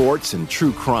love sports and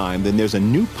true crime, then there's a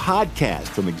new podcast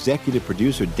from executive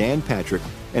producer Dan Patrick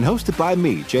and hosted by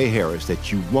me, Jay Harris, that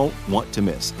you won't want to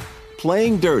miss.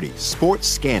 Playing Dirty: Sports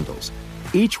Scandals.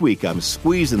 Each week, I'm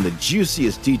squeezing the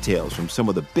juiciest details from some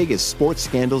of the biggest sports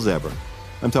scandals ever.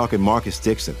 I'm talking Marcus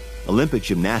Dixon, Olympic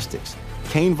gymnastics,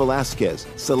 Cain Velasquez,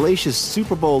 salacious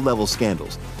Super Bowl-level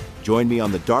scandals. Join me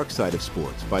on the dark side of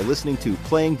sports by listening to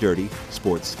Playing Dirty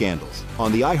Sports Scandals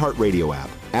on the iHeartRadio app,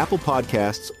 Apple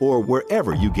Podcasts, or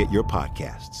wherever you get your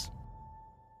podcasts.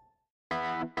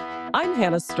 I'm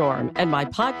Hannah Storm, and my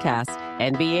podcast,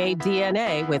 NBA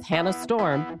DNA with Hannah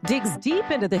Storm, digs deep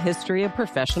into the history of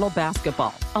professional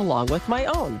basketball, along with my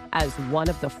own, as one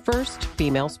of the first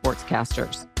female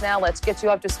sportscasters. Now let's get you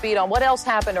up to speed on what else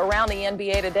happened around the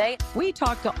NBA today. We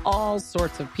talk to all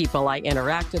sorts of people I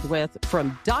interacted with,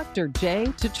 from Dr. J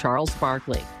to Charles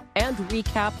Barkley, and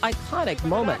recap iconic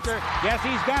moments. Yes,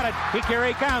 he's got it. Here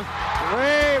he comes.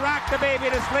 We rock the baby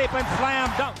to sleep and slam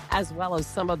dunk. As well as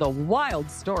some of the wild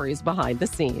stories behind the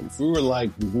scenes. We were like,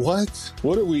 what?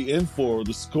 What are we in for?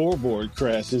 The scoreboard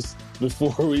crashes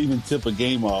before we even tip a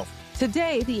game off.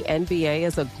 Today, the NBA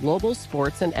is a global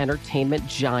sports and entertainment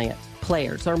giant.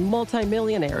 Players are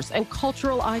multimillionaires and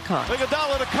cultural icons.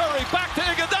 Iguodala to Curry, back to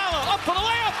Iguodala, up for the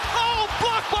layup. Oh,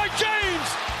 blocked by James.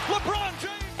 LeBron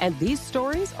James. And these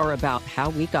stories are about how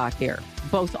we got here,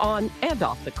 both on and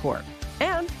off the court.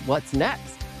 And what's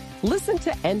next? Listen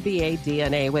to NBA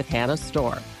DNA with Hannah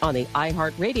Storm on the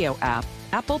iHeartRadio app,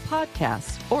 Apple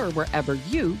Podcasts, or wherever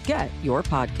you get your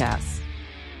podcasts.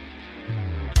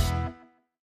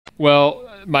 Well,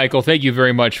 Michael, thank you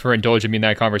very much for indulging me in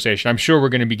that conversation. I'm sure we're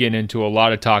going to be getting into a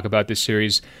lot of talk about this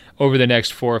series over the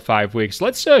next 4 or 5 weeks.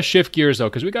 Let's shift gears, though,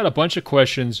 because we got a bunch of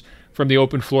questions from the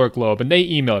Open Floor Globe, and they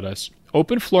emailed us.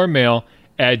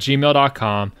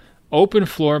 openfloormail@gmail.com,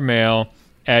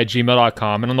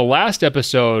 openfloormail@gmail.com. And on the last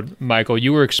episode, Michael,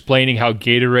 you were explaining how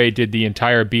Gatorade did the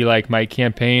entire Be Like Mike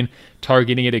campaign,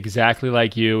 targeting it exactly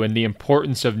like you, and the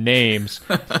importance of names.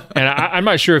 And I'm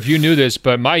not sure if you knew this,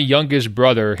 but my youngest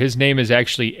brother, his name is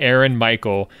actually Aaron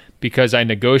Michael, because I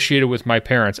negotiated with my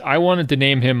parents. I wanted to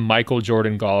name him Michael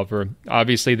Jordan Golliver.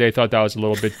 Obviously, they thought that was a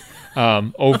little bit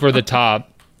over the top.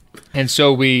 And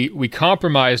so we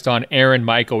compromised on Aaron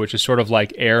Michael, which is sort of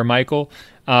like Air Michael.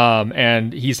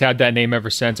 And he's had that name ever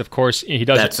since. Of course, he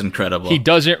doesn't. That's incredible. He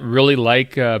doesn't really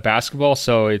like basketball,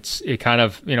 so it kind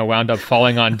of wound up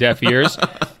falling on deaf ears.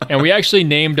 And we actually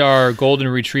named our golden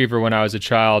retriever when I was a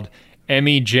child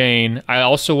Emmy Jane. I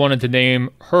also wanted to name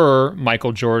her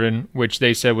Michael Jordan, which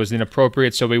they said was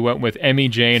inappropriate, so we went with Emmy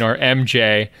Jane or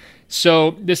MJ.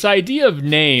 So this idea of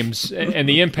names and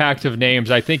the impact of names,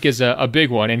 I think, is a big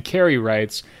one. And Carrie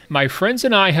writes, my friends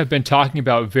and I have been talking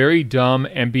about very dumb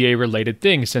NBA-related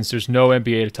things since there's no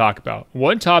NBA to talk about.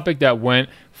 One topic that went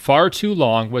far too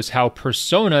long was how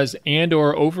personas and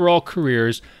or overall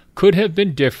careers could have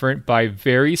been different by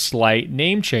very slight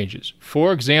name changes.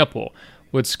 For example,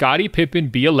 would Scottie Pippen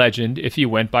be a legend if he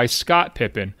went by Scott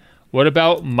Pippen? What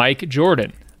about Mike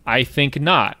Jordan? I think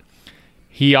not.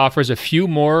 He offers a few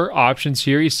more options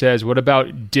here. He says, what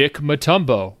about Dick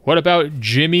Mutombo? What about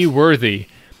Jimmy Worthy?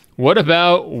 What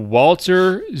about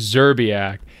Walter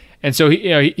Zerbiak? And so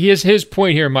he has his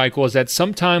point here, Michael, is that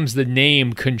sometimes the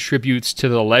name contributes to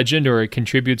the legend or it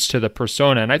contributes to the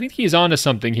persona. And I think he's onto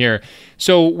something here.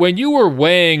 So when you were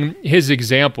weighing his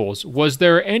examples, was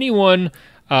there anyone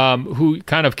who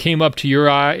kind of came up to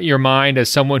your mind as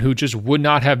someone who just would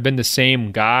not have been the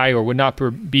same guy or would not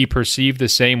be perceived the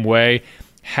same way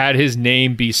had his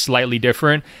name be slightly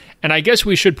different? And I guess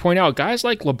we should point out guys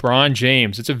like LeBron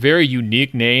James. It's a very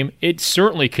unique name. It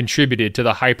certainly contributed to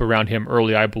the hype around him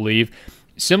early, I believe.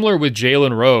 Similar with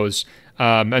Jalen Rose.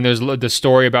 And there's the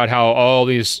story about how all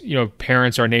these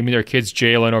parents are naming their kids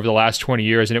Jalen over the last 20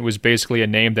 years, and it was basically a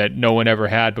name that no one ever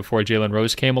had before Jalen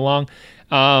Rose came along.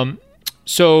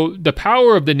 So the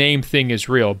power of the name thing is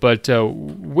real, but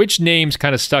which names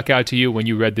kind of stuck out to you when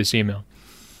you read this email?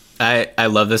 I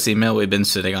love this email. We've been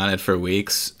sitting on it for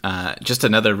weeks. Just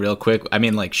another real quick,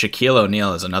 Shaquille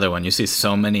O'Neal is another one. You see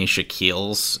so many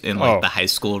Shaquilles in the high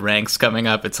school ranks coming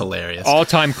up. It's hilarious.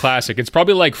 All-time classic. It's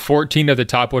probably like 14 of the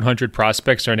top 100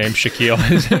 prospects are named Shaquille.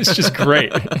 It's just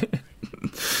great.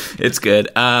 It's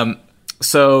good.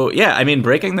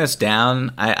 Breaking this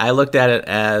down, I looked at it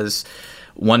as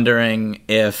wondering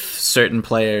if certain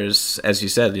players, as you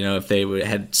said, if they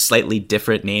had slightly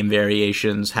different name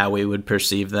variations, how we would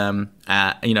perceive them.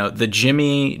 The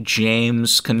Jimmy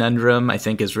James conundrum, I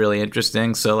think, is really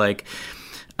interesting. So,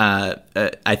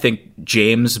 I think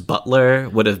James Butler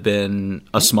would have been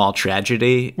a small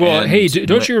tragedy. Well, hey,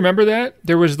 don't you remember that?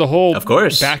 There was the whole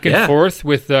back and forth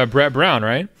with Brett Brown,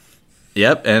 right?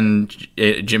 Yep, and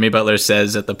Jimmy Butler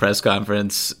says at the press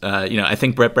conference, I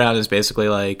think Brett Brown is basically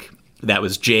like, that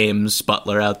was James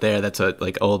Butler out there. That's a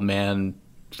old man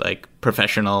like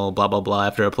professional blah blah blah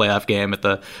after a playoff game at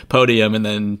the podium, and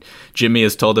then Jimmy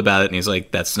is told about it and he's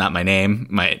like, that's not my name.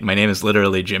 My name is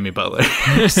literally Jimmy Butler.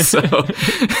 So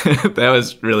that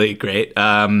was really great.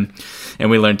 And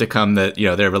we learned to come that, you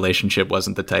know, their relationship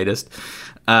wasn't the tightest.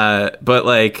 But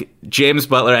like James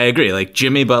Butler, I agree. Like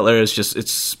Jimmy Butler is just,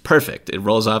 it's perfect. It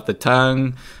rolls off the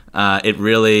tongue. It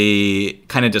really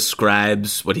kind of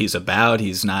describes what he's about.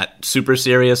 He's not super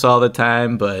serious all the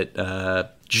time, but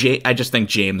I just think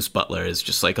James Butler is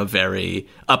just like a very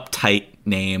uptight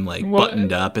name, like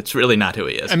buttoned up. It's really not who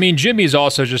he is. I mean, Jimmy's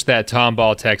also just that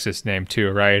Tomball, Texas name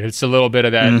too, right? It's a little bit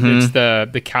of that. Mm-hmm. It's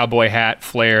the cowboy hat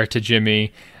flair to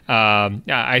Jimmy.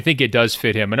 I think it does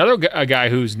fit him. Another guy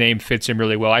whose name fits him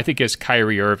really well, I think, is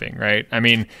Kyrie Irving, right? I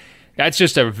mean, that's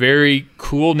just a very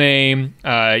cool name.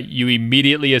 You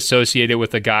immediately associate it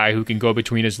with a guy who can go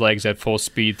between his legs at full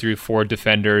speed through 4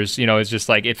 defenders. You know, it's just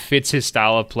like it fits his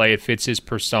style of play. It fits his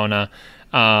persona.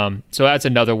 So that's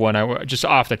another one just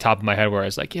off the top of my head where I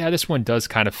was like, yeah, this one does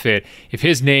kind of fit. If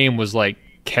his name was like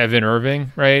Kevin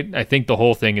Irving, right? I think the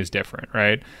whole thing is different,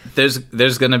 right? There's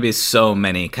going to be so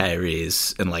many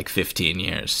Kyries in like 15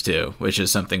 years too, which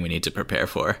is something we need to prepare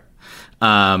for.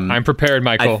 I'm prepared,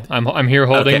 Michael. I'm here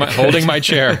holding my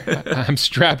chair. I'm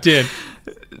strapped in.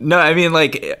 No, I mean,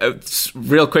 like,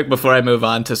 real quick before I move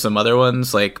on to some other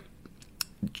ones, like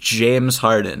James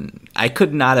Harden. I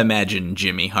could not imagine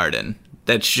Jimmy Harden.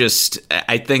 That's just,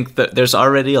 I think that there's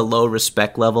already a low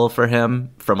respect level for him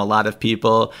from a lot of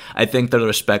people. I think the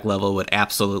respect level would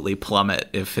absolutely plummet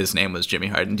if his name was Jimmy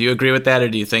Harden. Do you agree with that, or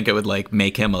do you think it would like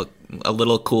make him a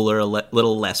little cooler, a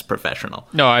little less professional?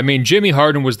 No, I mean, Jimmy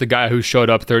Harden was the guy who showed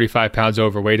up 35 pounds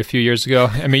overweight a few years ago.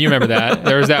 I mean, you remember that.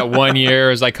 There was that one year,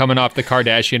 it was like coming off the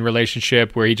Kardashian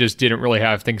relationship where he just didn't really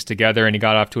have things together and he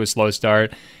got off to a slow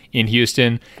start in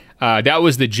Houston. That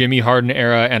was the Jimmy Harden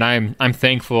era, and I'm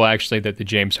thankful actually that the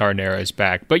James Harden era is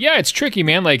back. But yeah, it's tricky,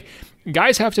 man. Like,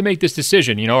 guys have to make this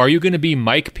decision. You know, are you going to be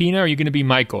Mike Pina or are you going to be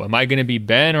Michael? Am I going to be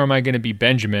Ben or am I going to be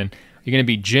Benjamin? Are you going to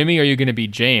be Jimmy or are you going to be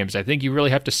James? I think you really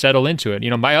have to settle into it.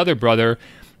 You know, my other brother,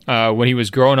 when he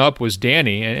was growing up, was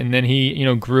Danny, and then he, you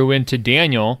know, grew into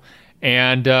Daniel.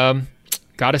 And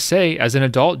gotta say, as an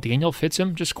adult, Daniel fits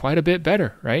him just quite a bit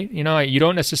better, right? You know, you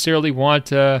don't necessarily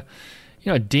want,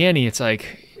 Danny. It's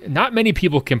like, not many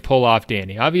people can pull off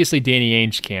Danny. Obviously, Danny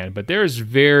Ainge can, but there's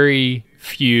very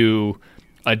few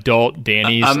adult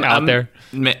Dannys out there.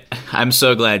 I'm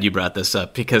so glad you brought this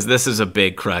up because this is a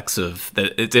big crux of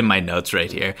it's in my notes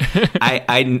right here.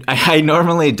 I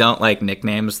normally don't like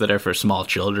nicknames that are for small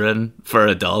children for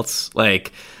adults,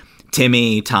 like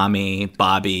Timmy, Tommy,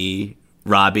 Bobby,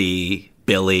 Robbie,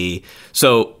 Billy.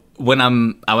 So when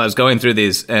I was going through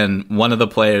these, and one of the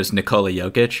players, Nikola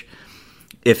Jokic,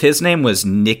 if his name was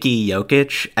Nicky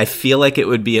Jokic, I feel like it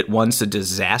would be at once a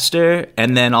disaster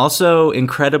and then also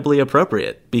incredibly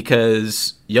appropriate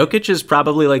because Jokic is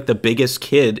probably like the biggest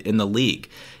kid in the league.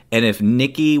 And if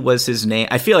Nicky was his name,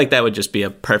 I feel like that would just be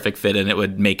a perfect fit and it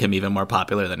would make him even more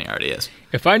popular than he already is.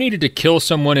 If I needed to kill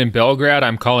someone in Belgrade,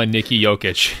 I'm calling Nicky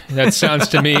Jokic. That sounds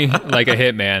to me like a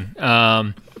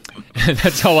hitman.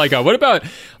 That's all I got. What about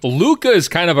Luka? Is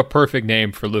kind of a perfect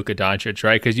name for Luka Doncic,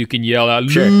 right? Because you can yell out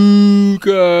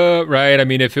Luka, right? I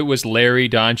mean, if it was Larry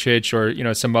Doncic or, you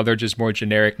know, some other just more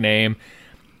generic name,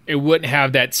 it wouldn't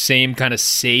have that same kind of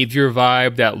savior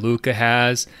vibe that Luka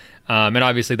has. And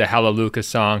obviously the Hallelujah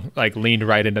song like leaned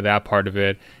right into that part of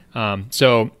it.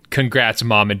 So congrats,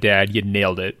 mom and dad, you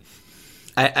nailed it.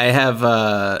 I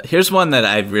have here's one that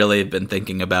I've really been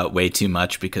thinking about way too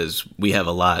much because we have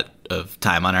a lot of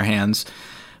time on our hands,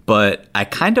 but I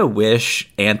kind of wish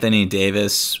Anthony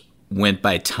Davis went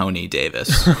by Tony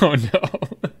Davis. Oh no.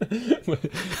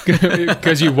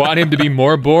 Because you want him to be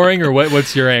more boring, or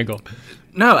what's your angle?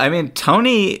 No, I mean,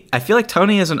 Tony, I feel like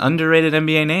Tony is an underrated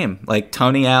NBA name. Like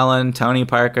Tony Allen, Tony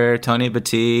Parker, Tony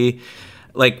Battie.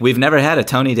 Like, we've never had a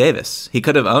Tony Davis. He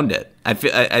could have owned it. I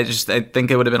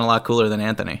think it would have been a lot cooler than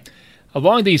Anthony.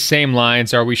 Along these same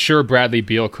lines, are we sure Bradley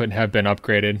Beal couldn't have been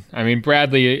upgraded? I mean,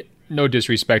 Bradley, no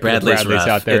disrespect to the Bradleys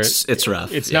out there. It's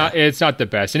rough. It's not the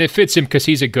best. And it fits him because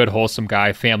he's a good, wholesome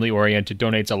guy, family-oriented,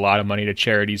 donates a lot of money to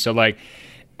charity. So, like,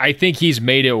 I think he's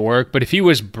made it work. But if he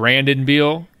was Brandon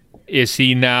Beal, is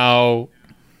he now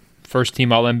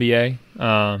first-team All-NBA?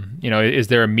 Is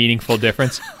there a meaningful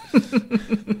difference?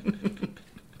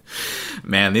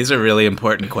 Man, these are really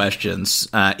important questions.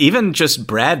 Even just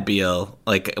Brad Beal,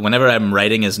 like whenever I'm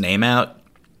writing his name out,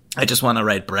 I just want to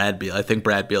write Brad Beal. I think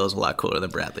Brad Beal is a lot cooler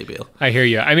than Bradley Beal. I hear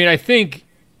you. I mean, I think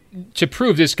to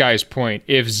prove this guy's point,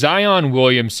 if Zion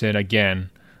Williamson,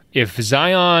 again, if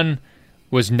Zion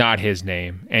was not his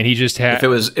name and he just had...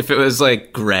 If it was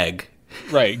like Greg.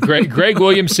 Right. Greg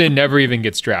Williamson never even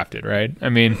gets drafted, right? I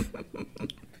mean...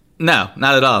 No,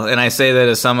 not at all. And I say that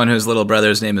as someone whose little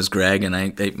brother's name is Greg,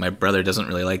 and my brother doesn't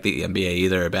really like the NBA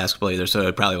either, or basketball either, so I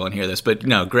probably won't hear this. But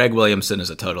no, Greg Williamson is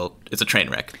it's a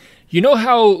train wreck. You know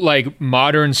how, like,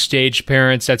 modern stage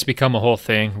parents, that's become a whole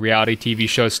thing, reality TV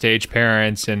show stage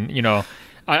parents, and, you know,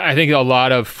 I think a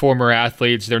lot of former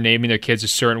athletes, they're naming their kids a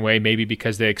certain way, maybe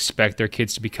because they expect their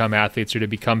kids to become athletes or to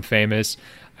become famous.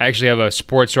 I actually have a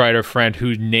sports writer friend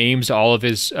who names all of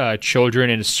his children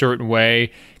in a certain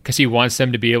way because he wants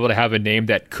them to be able to have a name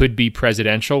that could be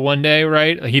presidential one day,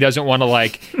 right? He doesn't want to,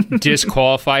 like,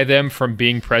 disqualify them from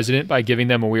being president by giving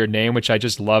them a weird name, which I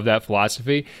just love that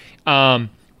philosophy.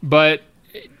 But,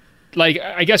 like,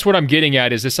 I guess what I'm getting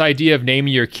at is this idea of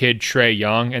naming your kid Trae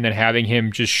Young and then having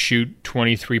him just shoot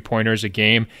 23-pointers a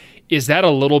game. Is that a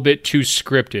little bit too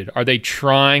scripted? Are they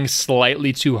trying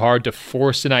slightly too hard to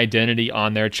force an identity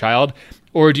on their child?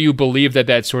 Or do you believe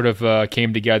that sort of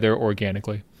came together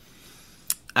organically?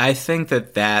 I think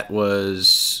that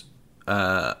was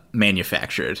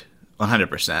manufactured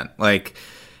 100%. Like,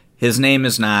 his name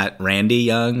is not Randy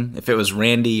Young. If it was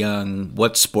Randy Young,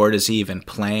 what sport is he even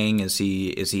playing? Is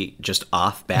he just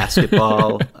off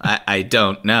basketball? I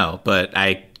don't know, but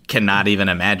I cannot even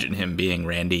imagine him being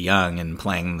Randy Young and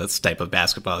playing this type of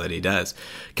basketball that he does.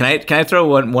 Can I throw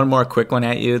one more quick one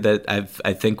at you that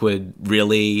I think would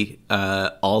really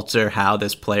alter how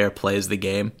this player plays the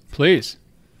game? Please.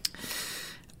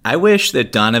 I wish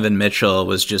that Donovan Mitchell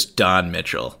was just Don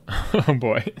Mitchell. Oh,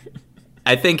 boy.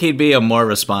 I think he'd be a more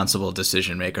responsible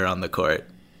decision maker on the court.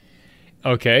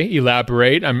 Okay,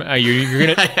 elaborate.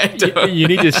 You're gonna. You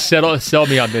need to sell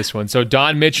me on this one. So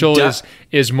Don Mitchell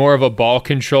is more of a ball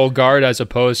control guard as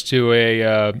opposed to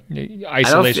a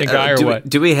isolation guy, or what?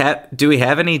 Do we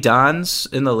have any Dons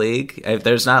in the league?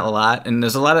 There's not a lot, and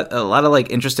there's a lot of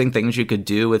like interesting things you could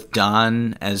do with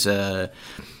Don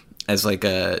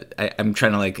I'm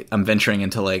venturing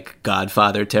into like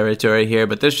Godfather territory here,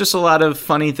 but there's just a lot of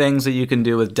funny things that you can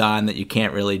do with Don that you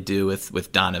can't really do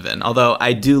with Donovan. Although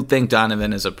I do think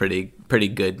Donovan is a pretty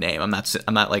good name. I'm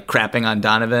not like crapping on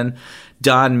Donovan.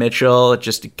 Don Mitchell, it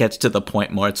just gets to the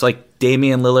point more. It's like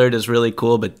Damian Lillard is really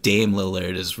cool, but Dame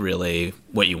Lillard is really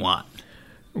what you want.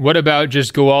 What about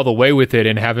just go all the way with it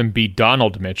and have him be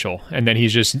Donald Mitchell? And then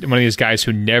he's just one of these guys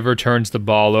who never turns the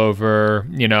ball over,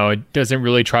 you know, doesn't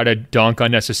really try to dunk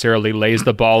unnecessarily, lays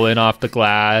the ball in off the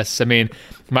glass. I mean,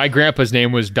 my grandpa's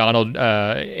name was Donald,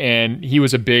 and he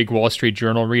was a big Wall Street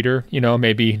Journal reader. You know,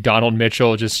 maybe Donald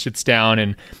Mitchell just sits down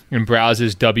and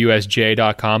browses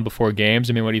WSJ.com before games.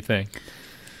 I mean, what do you think?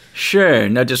 Sure.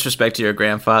 No disrespect to your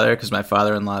grandfather, because my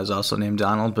father-in-law is also named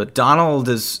Donald, but Donald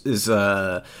is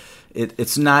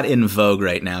it's not in vogue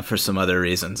right now for some other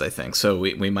reasons, I think. So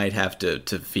we might have to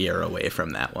veer away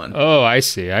from that one. Oh, I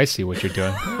see what you're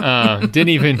doing. Didn't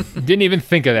even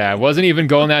think of that. Wasn't even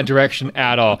going that direction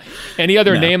at all. Any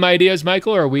other name ideas,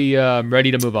 Michael, or are we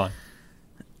ready to move on?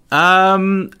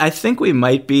 I think we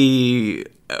might be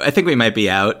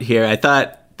out here. I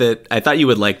thought you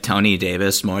would like Tony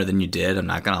Davis more than you did. I'm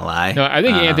not going to lie. No, I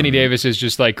think Anthony Davis is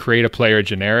just like create a player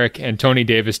generic, and Tony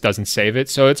Davis doesn't save it.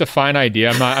 So it's a fine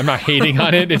idea. I'm not hating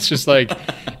on it. It's just like,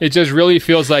 it just really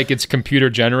feels like it's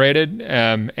computer generated.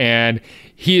 And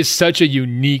he is such a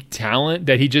unique talent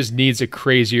that he just needs a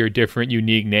crazier, different,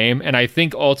 unique name. And I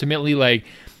think ultimately, like,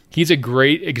 he's a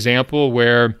great example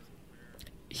where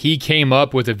he came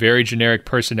up with a very generic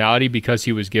personality because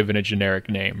he was given a generic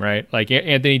name, right? Like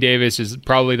Anthony Davis is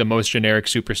probably the most generic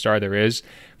superstar there is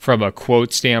from a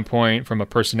quote standpoint, from a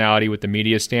personality with the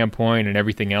media standpoint and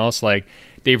everything else. Like,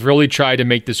 they've really tried to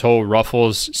make this whole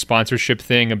Ruffles sponsorship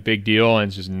thing a big deal, and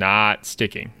it's just not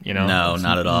sticking, you know? No,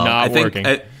 not at all. Not working.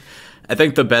 I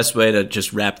think the best way to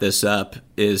just wrap this up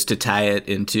is to tie it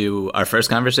into our first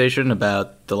conversation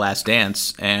about The Last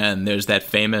Dance. And there's that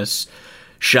famous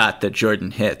shot that Jordan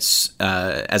hits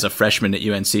as a freshman at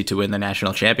UNC to win the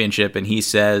national championship. And he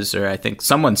says, or I think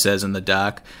someone says in the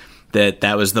doc,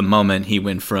 that was the moment he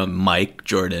went from Mike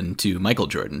Jordan to Michael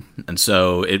Jordan. And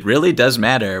so it really does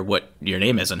matter what your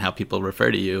name is and how people refer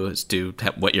to you as to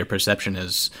what your perception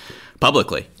is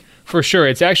publicly. For sure.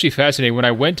 It's actually fascinating. When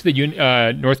I went to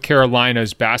the North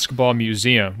Carolina's basketball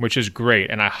museum, which is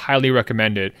great, and I highly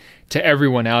recommend it to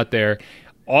everyone out there,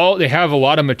 they have a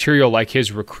lot of material like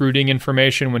his recruiting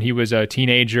information when he was a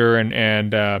teenager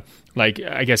and like,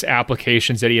 I guess,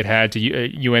 applications that he had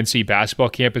to UNC basketball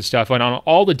camp and stuff. And on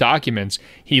all the documents,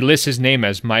 he lists his name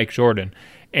as Mike Jordan.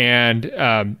 And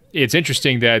it's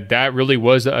interesting that really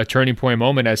was a turning point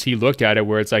moment as he looked at it,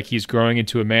 where it's like he's growing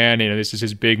into a man, this is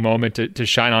his big moment to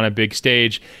shine on a big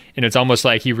stage. And it's almost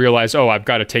like he realized, oh, I've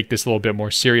got to take this a little bit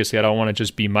more seriously. I don't want to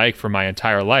just be Mike for my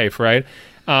entire life, right?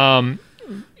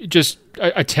 Just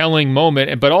a telling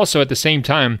moment. But also at the same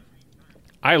time,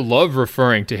 I love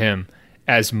referring to him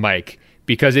as Mike,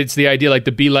 because it's the idea like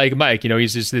to be like Mike.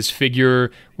 He's just this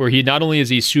figure where he not only is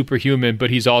he superhuman, but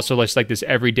he's also just like this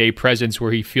everyday presence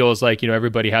where he feels like,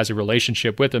 everybody has a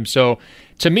relationship with him. So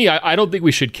to me, I don't think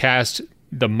we should cast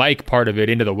the Mike part of it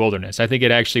into the wilderness. I think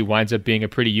it actually winds up being a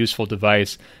pretty useful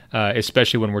device,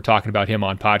 especially when we're talking about him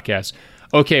on podcasts.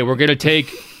 Okay, we're going to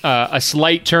take a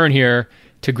slight turn here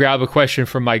to grab a question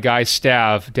from my guy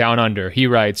Stav down under. He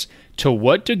writes, to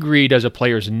what degree does a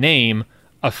player's name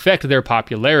affect their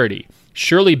popularity?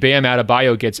 Surely Bam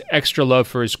Adebayo gets extra love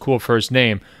for his cool first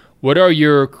name. What are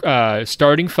your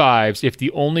starting fives if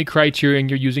the only criterion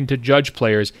you're using to judge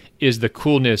players is the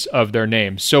coolness of their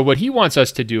name? So what he wants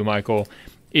us to do, Michael,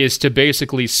 is to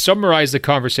basically summarize the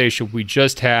conversation we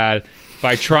just had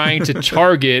by trying to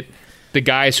target the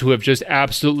guys who have just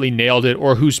absolutely nailed it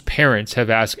or whose parents have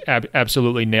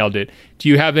absolutely nailed it. Do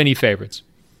you have any favorites?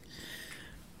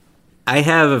 I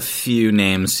have a few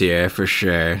names here for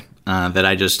sure. That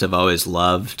I just have always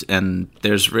loved, and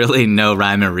there's really no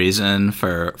rhyme or reason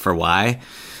for why.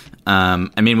 We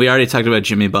already talked about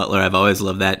Jimmy Butler. I've always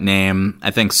loved that name.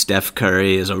 I think Steph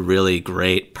Curry is a really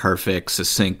great, perfect,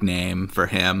 succinct name for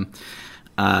him.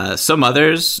 Some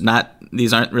others,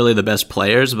 these aren't really the best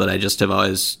players, but I just have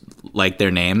always liked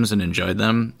their names and enjoyed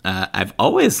them. I've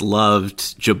always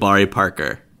loved Jabari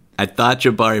Parker. I thought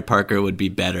Jabari Parker would be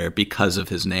better because of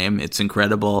his name. It's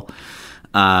incredible.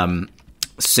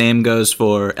 Same goes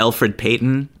for Elfrid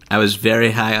Payton. I was very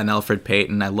high on Elfrid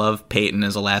Payton. I love Payton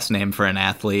as a last name for an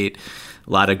athlete. A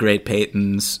lot of great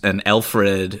Paytons. And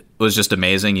Elfrid was just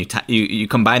amazing. You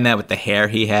combine that with the hair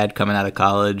he had coming out of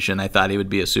college, and I thought he would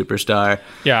be a superstar.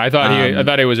 Yeah, I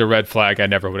thought it was a red flag. I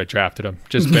never would have drafted him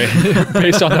just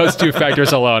based on those two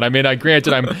factors alone.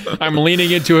 Granted, I'm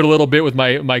leaning into it a little bit with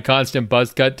my constant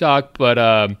buzz cut talk,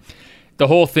 but the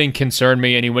whole thing concerned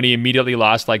me, and when he immediately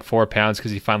lost like 4 pounds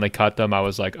because he finally cut them, I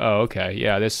was like, oh, okay,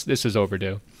 yeah, this is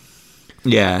overdue.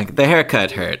 Yeah, the haircut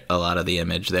hurt a lot of the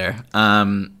image there.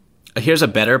 Here's a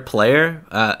better player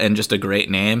and just a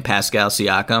great name, Pascal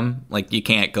Siakam. Like, you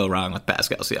can't go wrong with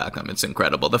Pascal Siakam. It's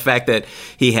incredible. The fact that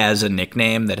he has a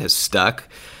nickname that has stuck,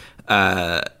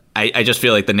 I just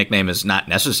feel like the nickname is not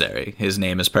necessary. His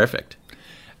name is perfect.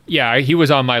 Yeah, he was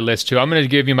on my list too. I'm going to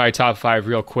give you my top 5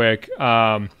 real quick.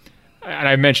 And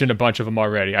I mentioned a bunch of them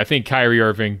already. I think Kyrie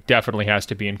Irving definitely has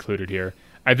to be included here.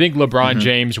 I think LeBron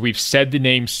James, we've said the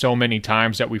name so many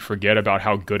times that we forget about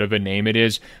how good of a name it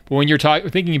is. But when you're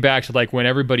thinking back to like when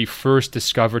everybody first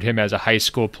discovered him as a high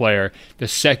school player, the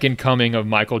second coming of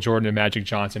Michael Jordan and Magic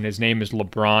Johnson, his name is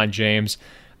LeBron James.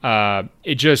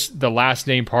 The last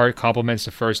name part complements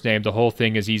the first name. The whole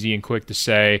thing is easy and quick to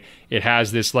say. It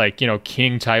has this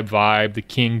king type vibe, the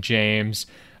King James.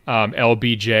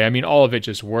 LBJ. All of it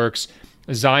just works.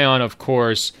 Zion, of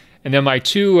course. And then my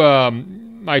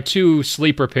two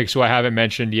sleeper picks who I haven't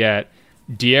mentioned yet,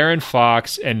 De'Aaron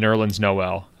Fox and Nerlens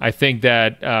Noel. I think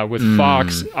that with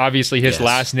Fox, obviously his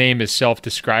last name is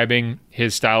self-describing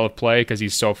his style of play because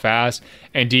he's so fast.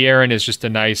 And De'Aaron is just a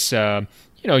nice,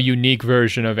 unique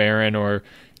version of Aaron or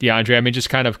DeAndre. Just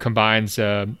kind of combines,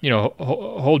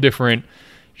 whole different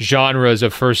genres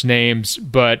of first names,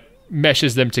 but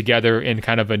meshes them together in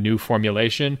kind of a new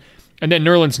formulation. And then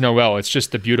Nerlens Noel, it's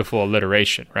just a beautiful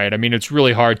alliteration, right? It's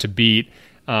really hard to beat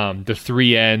the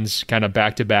 3 N's kind of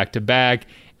back to back to back,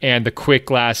 and the quick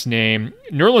last name.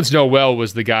 Nerlens Noel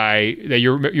was the guy that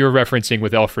you're referencing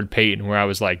with Elfrid Payton, where I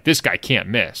was like, this guy can't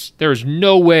miss. There's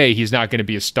no way he's not going to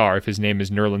be a star if his name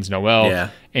is Nerlens Noel.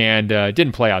 Yeah. And it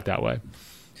didn't play out that way.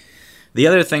 The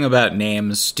other thing about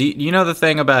names, do you know the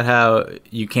thing about how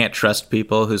you can't trust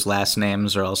people whose last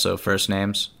names are also first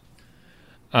names?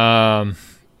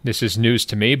 This is news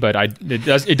to me, but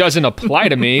it doesn't apply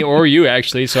to me or you,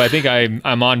 actually, so I think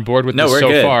I'm on board with this so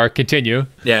good. Far. Continue.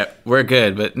 Yeah, we're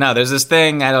good. But no, there's this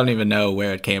thing, I don't even know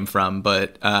where it came from,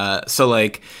 but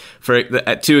for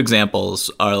 2 examples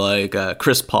are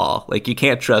Chris Paul. You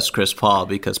can't trust Chris Paul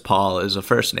because Paul is a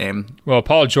first name. Well,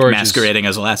 Paul George masquerading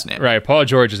as a last name. Right, Paul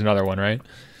George is another one, right?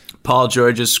 Paul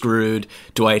George is screwed.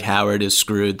 Dwight Howard is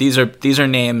screwed. These are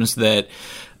names that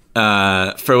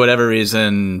for whatever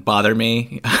reason, bother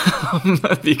me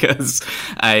because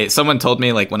someone told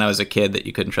me, like, when I was a kid that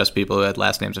you couldn't trust people who had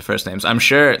last names or first names. I'm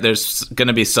sure there's going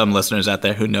to be some listeners out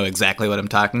there who know exactly what I'm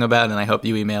talking about, and I hope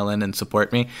you email in and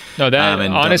support me. No, that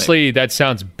honestly, that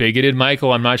sounds bigoted,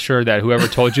 Michael. I'm not sure that whoever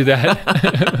told you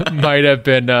that might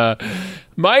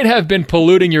have been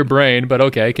polluting your brain, but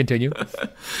okay, continue.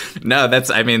 No,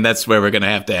 that's where we're going to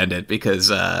have to end it because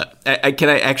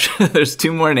there's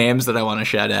two more names that I want to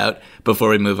shout out before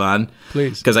we move on.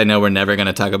 Please. Because I know we're never going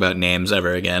to talk about names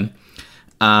ever again.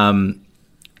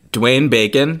 Dwayne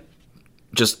Bacon,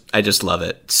 I just love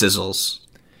it. Sizzles.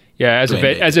 Yeah,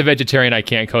 as a vegetarian, I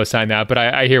can't co-sign that, but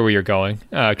I hear where you're going.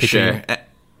 Sure.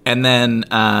 And then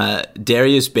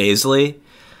Darius Baisley.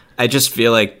 I just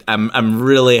feel like I'm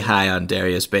really high on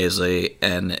Darius Baisley,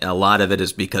 and a lot of it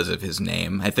is because of his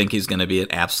name. I think he's going to be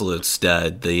an absolute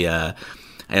stud. I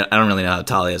don't really know how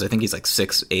tall he is. I think he's like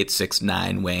 6'8",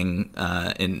 6'9" wing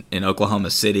in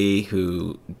Oklahoma City,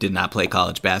 who did not play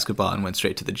college basketball and went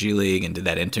straight to the G League and did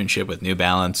that internship with New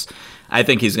Balance. I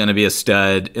think he's going to be a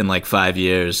stud in like 5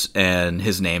 years, and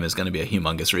his name is going to be a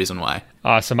humongous reason why.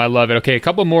 Awesome. I love it. Okay, a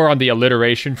couple more on the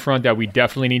alliteration front that we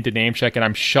definitely need to name check, and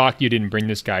I'm shocked you didn't bring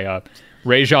this guy up.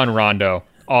 Rajon Rondo,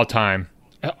 all time.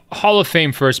 Hall of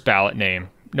Fame first ballot name,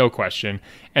 no question.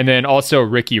 And then also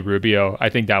Ricky Rubio. I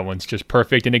think that one's just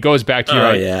perfect. And it goes back to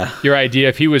your idea.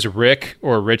 If he was Rick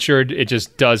or Richard, it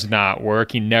just does not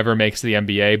work. He never makes the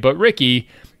NBA. But Ricky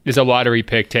is a lottery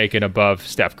pick taken above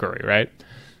Steph Curry, right?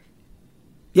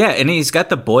 Yeah, and he's got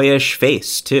the boyish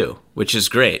face too, which is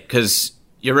great because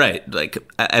you're right. Like,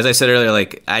 as I said earlier,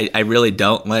 like I really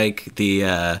don't like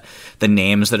the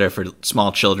names that are for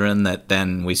small children that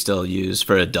then we still use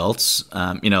for adults.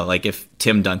 Like if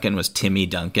Tim Duncan was Timmy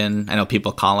Duncan, I know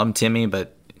people call him Timmy,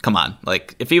 but come on,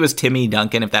 like if he was Timmy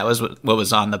Duncan, if that was what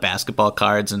was on the basketball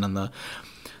cards and on the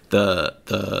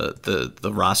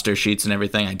roster sheets and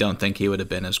everything, I don't think he would have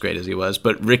been as great as he was.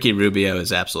 But Ricky Rubio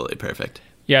is absolutely perfect.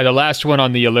 Yeah, the last one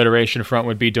on the alliteration front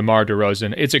would be DeMar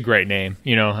DeRozan. It's a great name,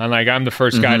 and I'm the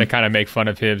first guy to kind of make fun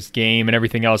of his game and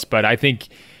everything else, but I think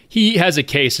he has a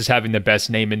case as having the best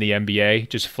name in the NBA,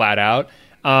 just flat out.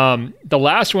 The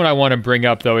last one I want to bring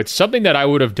up, though, it's something that I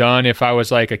would have done if I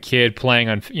was like a kid playing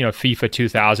on FIFA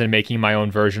 2000, making my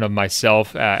own version of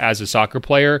myself as a soccer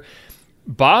player.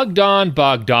 Bogdan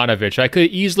Bogdanovic. I could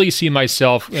easily see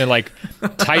myself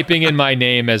typing in my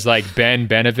name as like Ben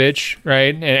Benovich,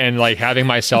 right? And like having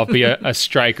myself be a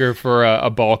striker for a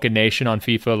Balkan nation on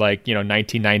FIFA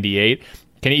 1998.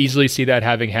 Can easily see that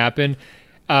having happen.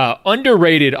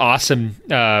 Underrated, awesome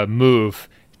move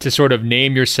to sort of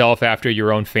name yourself after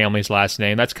your own family's last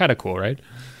name. That's kind of cool, right?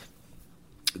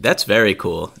 That's very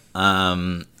cool.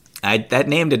 That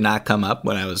name did not come up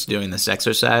when I was doing this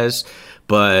exercise,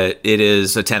 but it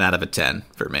is a 10 out of a 10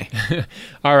 for me.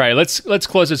 All right, let's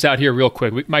close this out here real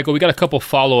quick. Michael, we got a couple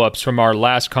follow-ups from our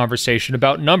last conversation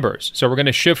about numbers. So we're going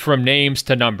to shift from names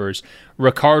to numbers.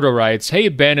 Ricardo writes, "Hey,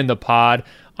 Ben in the pod,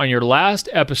 on your last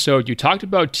episode, you talked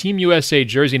about Team USA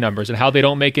jersey numbers and how they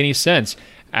don't make any sense.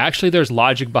 Actually, there's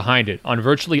logic behind it. On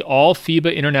virtually all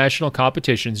FIBA international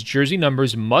competitions, jersey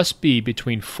numbers must be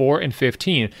between 4 and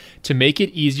 15 to make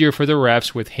it easier for the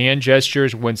refs with hand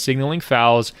gestures when signaling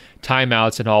fouls,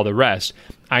 timeouts, and all the rest.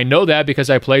 I know that because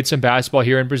I played some basketball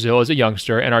here in Brazil as a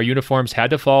youngster, and our uniforms had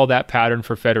to follow that pattern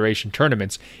for federation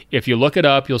tournaments. If you look it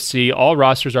up, you'll see all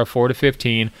rosters are 4 to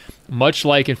 15, much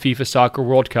like in FIFA Soccer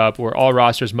World Cup, where all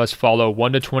rosters must follow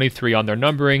 1 to 23 on their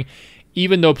numbering,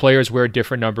 even though players wear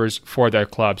different numbers for their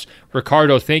clubs."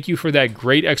 Ricardo, thank you for that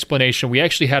great explanation. We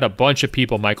actually had a bunch of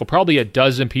people, Michael, probably a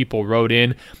dozen people wrote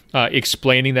in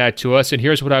explaining that to us. And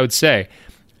here's what I would say.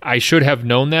 I should have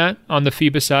known that on the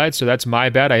FIBA side, so that's my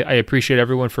bad. I appreciate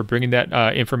everyone for bringing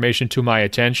that information to my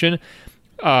attention.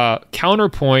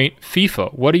 Counterpoint,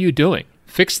 FIFA, what are you doing?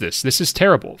 Fix this. This is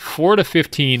terrible. 4 to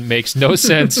 15 makes no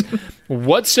sense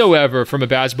whatsoever from a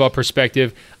basketball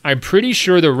perspective. I'm pretty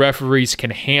sure the referees can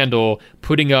handle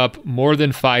putting up more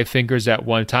than 5 fingers at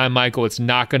one time, Michael. It's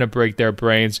not going to break their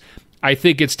brains. I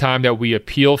think it's time that we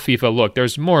appeal FIFA. Look,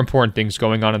 there's more important things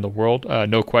going on in the world,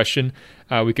 no question.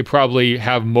 We could probably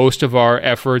have most of our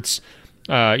efforts,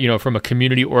 from a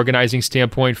community organizing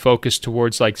standpoint, focused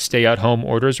towards like stay-at-home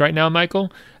orders right now,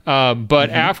 Michael. But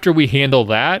after we handle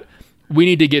that, we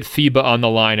need to get FIBA on the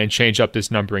line and change up this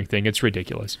numbering thing. It's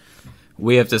ridiculous.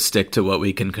 We have to stick to what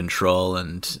we can control,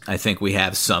 and I think we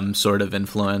have some sort of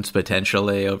influence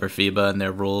potentially over FIBA and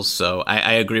their rules. So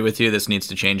I agree with you. This needs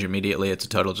to change immediately. It's a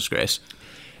total disgrace.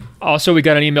 Also, we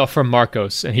got an email from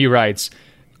Marcos, and he writes,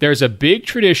 there's a big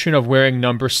tradition of wearing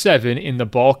number 7 in the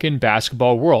Balkan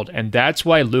basketball world, and that's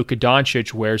why Luka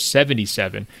Doncic wears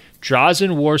 77.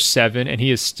 Drazen wore 7, and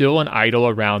he is still an idol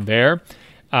around there.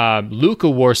 Luka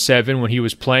wore 7 when he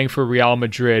was playing for Real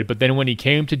Madrid, but then when he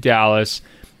came to Dallas,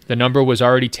 the number was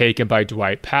already taken by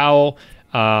Dwight Powell,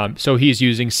 so he's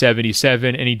using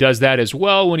 77, and he does that as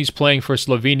well when he's playing for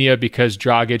Slovenia because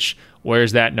Dragic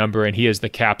wears that number, and he is the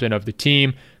captain of the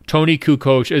team. Toni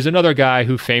Kukoc is another guy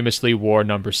who famously wore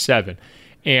number 7.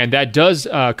 And that does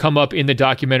come up in the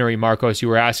documentary, Marcos. You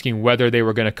were asking whether they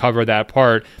were going to cover that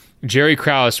part. Jerry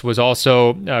Krause was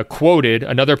also quoted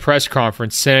another press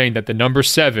conference saying that the number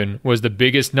 7 was the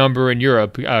biggest number in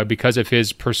Europe because of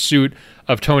his pursuit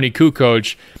of Toni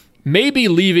Kukoc, maybe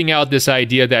leaving out this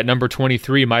idea that number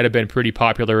 23 might have been pretty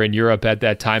popular in Europe at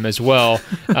that time as well.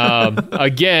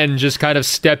 Again, just kind of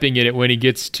stepping in it when he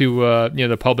gets to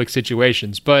the public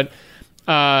situations. But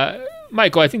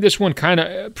Michael, I think this one kind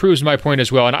of proves my point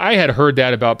as well. And I had heard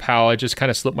that about Powell. It just kind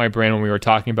of slipped my brain when we were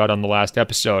talking about it on the last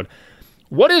episode.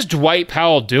 What is Dwight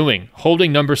Powell doing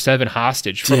holding number 7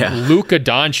 hostage from Luka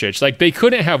Doncic? Like, they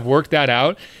couldn't have worked that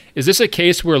out. Is this a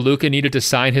case where Luka needed to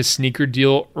sign his sneaker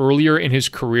deal earlier in his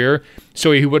career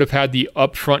so he would have had the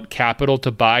upfront capital to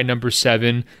buy number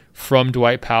 7 from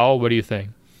Dwight Powell? What do you think?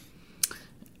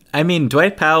 I mean,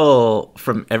 Dwight Powell,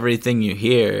 from everything you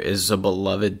hear, is a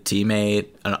beloved teammate,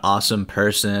 an awesome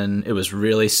person. It was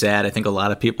really sad. I think a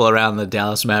lot of people around the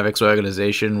Dallas Mavericks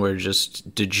organization were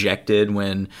just dejected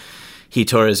when he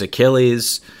tore his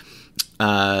Achilles.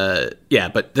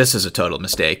 But this is a total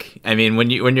mistake. I mean, when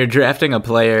you're drafting a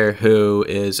player who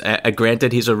is,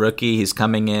 granted, he's a rookie, he's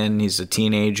coming in, he's a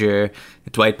teenager.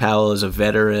 Dwight Powell is a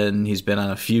veteran. He's been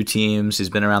on a few teams. He's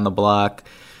been around the block.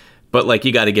 But, like,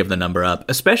 you got to give the number up,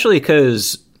 especially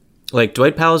because, like,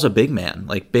 Dwight Powell's a big man.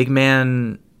 Like, big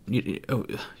man,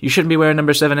 you shouldn't be wearing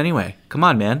number 7 anyway. Come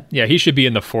on, man. Yeah, he should be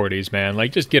in the 40s, man.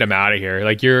 Like, just get him out of here.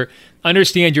 Like,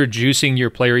 understand you're juicing your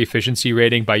player efficiency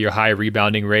rating by your high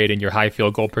rebounding rate and your high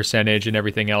field goal percentage and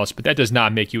everything else, but that does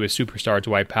not make you a superstar,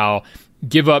 Dwight Powell.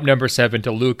 Give up number 7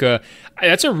 to Luka.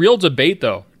 That's a real debate,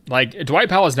 though. Like, Dwight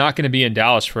Powell is not going to be in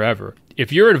Dallas forever.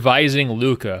 If you're advising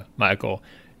Luka, Michael,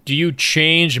 do you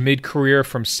change mid-career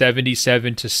from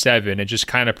 77 to 7 and just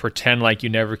kind of pretend like you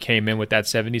never came in with that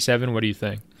 77? What do you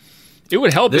think? It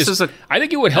would help. I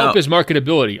think it would help his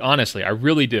marketability, honestly. I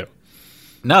really do.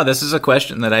 No, this is a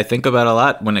question that I think about a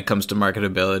lot when it comes to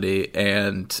marketability,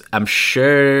 and I'm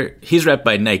sure he's rep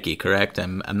by Nike, correct?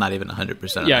 I'm not even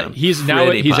 100% on that.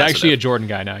 He's actually a Jordan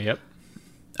guy now, yep.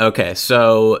 Okay,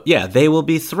 so yeah, they will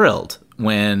be thrilled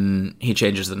when he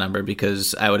changes the number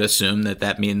because I would assume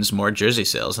that means more jersey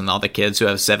sales and all the kids who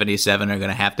have 77 are going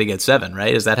to have to get 7,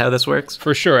 right? Is that how this works?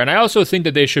 For sure. And I also think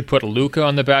that they should put Luka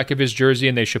on the back of his jersey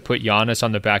and they should put Giannis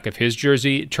on the back of his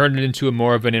jersey, turn it into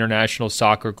more of an international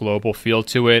soccer global feel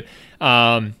to it.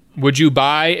 Would you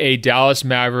buy a Dallas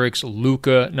Mavericks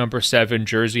Luka number 7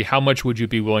 jersey? How much would you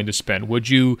be willing to spend? Would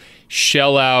you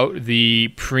shell out the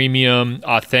premium,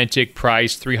 authentic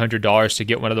price, $300 to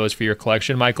get one of those for your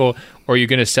collection, Michael? Or are you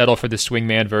going to settle for the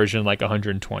swingman version, like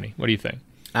 $120? What do you think?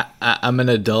 I'm an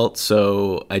adult,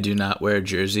 so I do not wear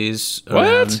jerseys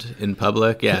around in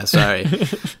public. Yeah, sorry.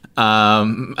 So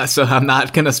I'm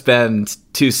not going to spend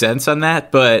 2 cents on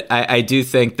that, but I do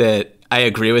think that I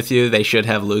agree with you. They should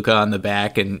have Luka on the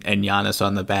back and Giannis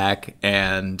on the back,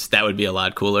 and that would be a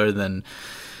lot cooler than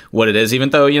what it is, even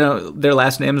though, their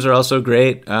last names are also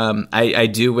great. I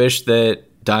do wish that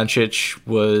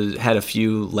Doncic had a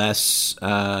few less,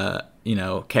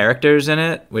 characters in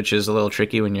it, which is a little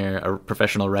tricky when you're a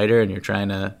professional writer and you're trying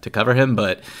to cover him.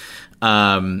 But,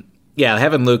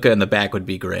 having Luka in the back would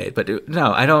be great. But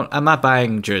no, I'm not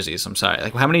buying jerseys. I'm sorry.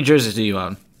 Like, how many jerseys do you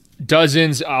own?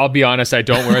 Dozens. I'll be honest, I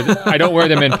don't wear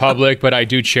them in public, but I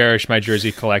do cherish my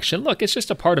jersey collection. Look, it's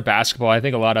just a part of basketball. I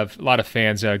think a lot of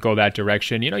fans go that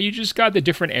direction. You just got the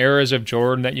different eras of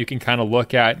Jordan that you can kind of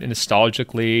look at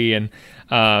nostalgically, and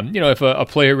if a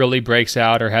player really breaks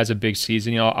out or has a big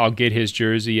season, I'll get his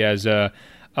jersey as a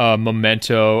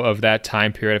memento of that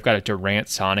time period. I've got a Durant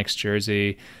Sonics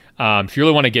jersey. If you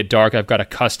really want to get dark, I've got a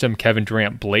custom Kevin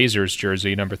Durant Blazers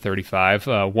jersey, number 35,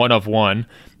 one of one.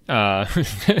 That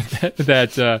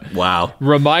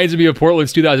reminds me of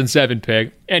Portland's 2007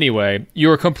 pick. Anyway, you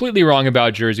were completely wrong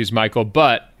about jerseys, Michael,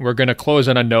 but we're going to close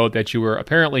on a note that you were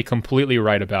apparently completely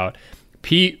right about.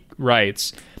 Pete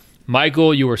writes,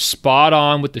 Michael, you were spot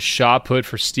on with the shot put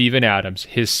for Steven Adams.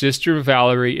 His sister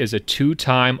Valerie is a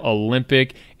 2-time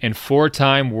Olympic and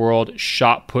 4-time world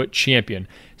shot put champion,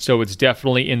 so it's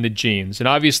definitely in the genes. And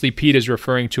obviously Pete is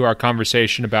referring to our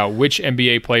conversation about which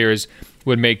NBA players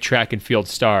would make track and field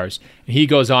stars. And he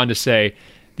goes on to say,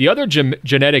 The other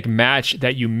genetic match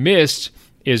that you missed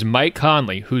is Mike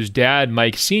Conley, whose dad,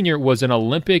 Mike Sr., was an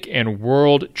Olympic and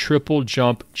world triple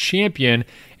jump champion.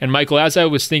 And Michael, as I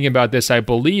was thinking about this, I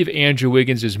believe Andrew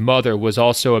Wiggins' mother was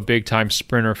also a big-time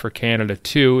sprinter for Canada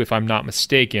too, if I'm not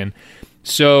mistaken.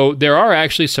 So there are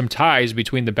actually some ties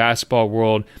between the basketball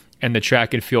world and the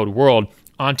track and field world.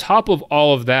 On top of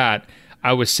all of that,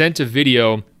 I was sent a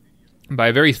video by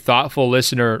a very thoughtful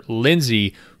listener,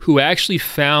 Lindsay, who actually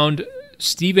found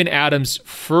Steven Adams'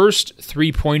 first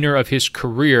three-pointer of his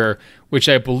career, which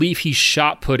I believe he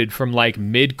shot-putted from like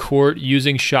mid-court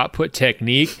using shot-put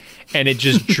technique, and it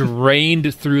just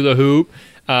drained through the hoop,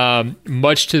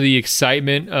 much to the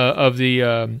excitement of the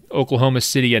Oklahoma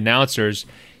City announcers.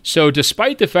 So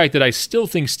despite the fact that I still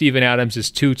think Steven Adams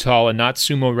is too tall and not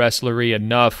sumo wrestlery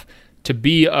enough to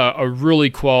be a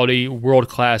really quality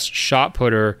world-class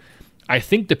shot-putter, I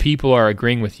think the people are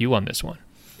agreeing with you on this one.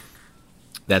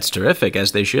 That's terrific,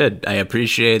 as they should. I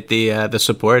appreciate the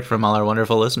support from all our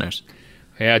wonderful listeners.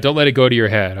 Yeah, don't let it go to your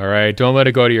head, all right? Don't let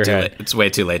it go to your head. It's way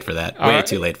too late for that.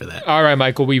 Too late for that. All right,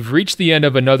 Michael, we've reached the end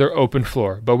of another Open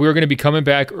Floor, but we're going to be coming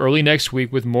back early next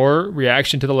week with more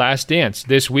reaction to The Last Dance.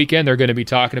 This weekend, they're going to be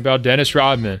talking about Dennis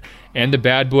Rodman and the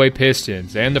Bad Boy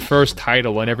Pistons and the first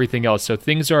title and everything else. So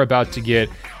things are about to get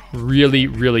really,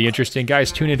 really interesting.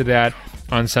 Guys, tune into that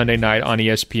on Sunday night on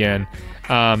ESPN.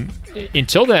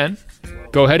 Until then,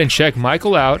 go ahead and check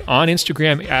Michael out on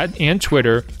Instagram and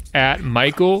Twitter at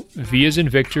Michael V as in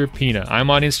Victor Pina. I'm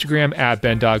on Instagram at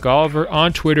Ben.Golliver,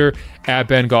 on Twitter at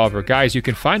Ben Golliver. Guys, you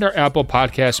can find our Apple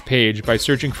Podcast page by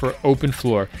searching for Open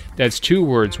Floor. That's 2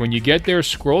 words. When you get there,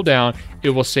 scroll down.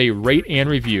 It will say rate and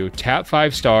review. Tap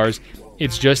 5 stars.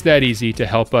 It's just that easy to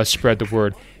help us spread the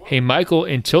word. Hey, Michael,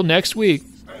 until next week,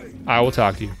 I will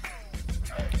talk to you.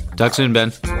 Talk soon,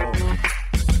 Ben.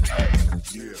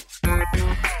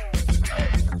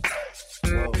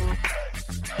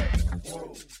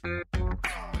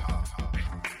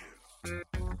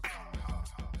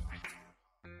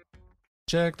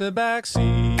 Check the back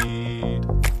seat.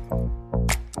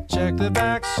 Check the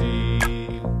back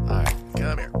seat. All right,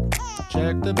 come here.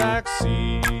 Check the back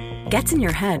seat. Gets in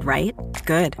your head, right?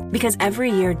 Good. Because every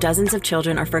year, dozens of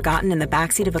children are forgotten in the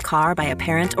backseat of a car by a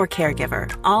parent or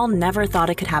caregiver. All never thought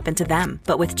it could happen to them.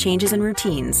 But with changes in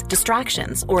routines,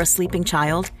 distractions, or a sleeping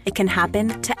child, it can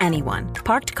happen to anyone.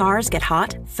 Parked cars get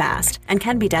hot, fast, and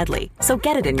can be deadly. So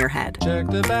get it in your head. Check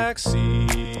the back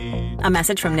seat. A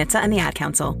message from NHTSA and the Ad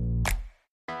Council.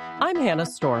 I'm Hannah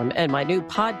Storm, and my new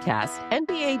podcast,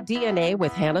 NBA DNA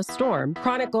with Hannah Storm,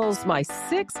 chronicles my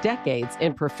 6 decades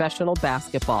in professional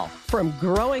basketball. From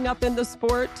growing up in the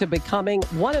sport to becoming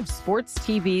one of sports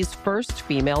TV's first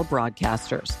female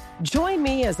broadcasters. Join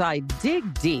me as I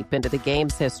dig deep into the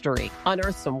game's history,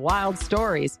 unearth some wild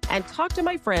stories, and talk to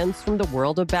my friends from the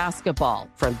world of basketball,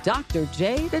 from Dr.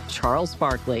 J to Charles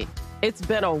Barkley. It's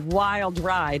been a wild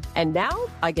ride, and now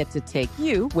I get to take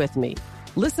you with me.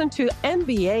 Listen to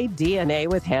NBA DNA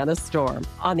with Hannah Storm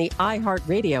on the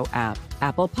iHeartRadio app,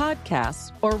 Apple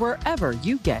Podcasts, or wherever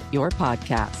you get your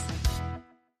podcasts.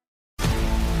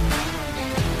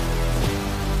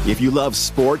 If you love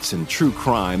sports and true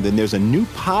crime, then there's a new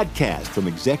podcast from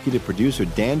executive producer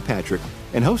Dan Patrick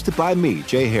and hosted by me,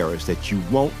 Jay Harris, that you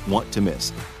won't want to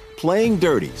miss. Playing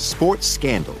Dirty: Sports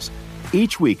Scandals.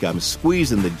 Each week, I'm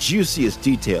squeezing the juiciest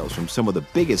details from some of the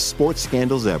biggest sports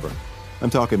scandals ever. I'm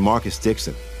talking Marcus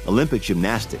Dixon, Olympic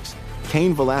gymnastics,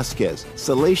 Cain Velasquez,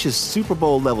 salacious Super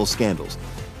Bowl-level scandals.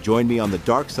 Join me on the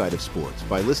dark side of sports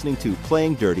by listening to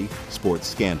Playing Dirty: Sports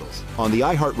Scandals on the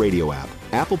iHeartRadio app,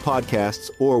 Apple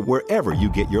Podcasts, or wherever you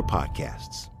get your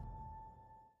podcasts.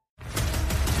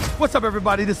 What's up,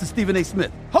 everybody? This is Stephen A.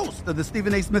 Smith, host of the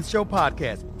Stephen A. Smith Show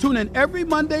podcast. Tune in every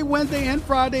Monday, Wednesday, and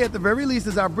Friday at the very least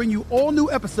as I bring you all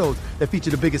new episodes that feature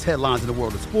the biggest headlines in the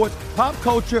world of sports, pop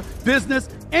culture, business,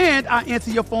 and I answer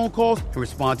your phone calls and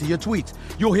respond to your tweets.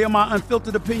 You'll hear my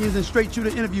unfiltered opinions and straight-shooter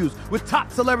interviews with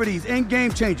top celebrities and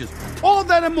game changers. All of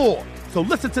that and more. So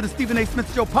listen to the Stephen A.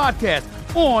 Smith Show podcast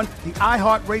on the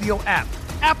iHeartRadio app,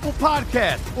 Apple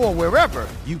Podcasts, or wherever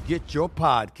you get your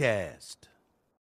podcasts.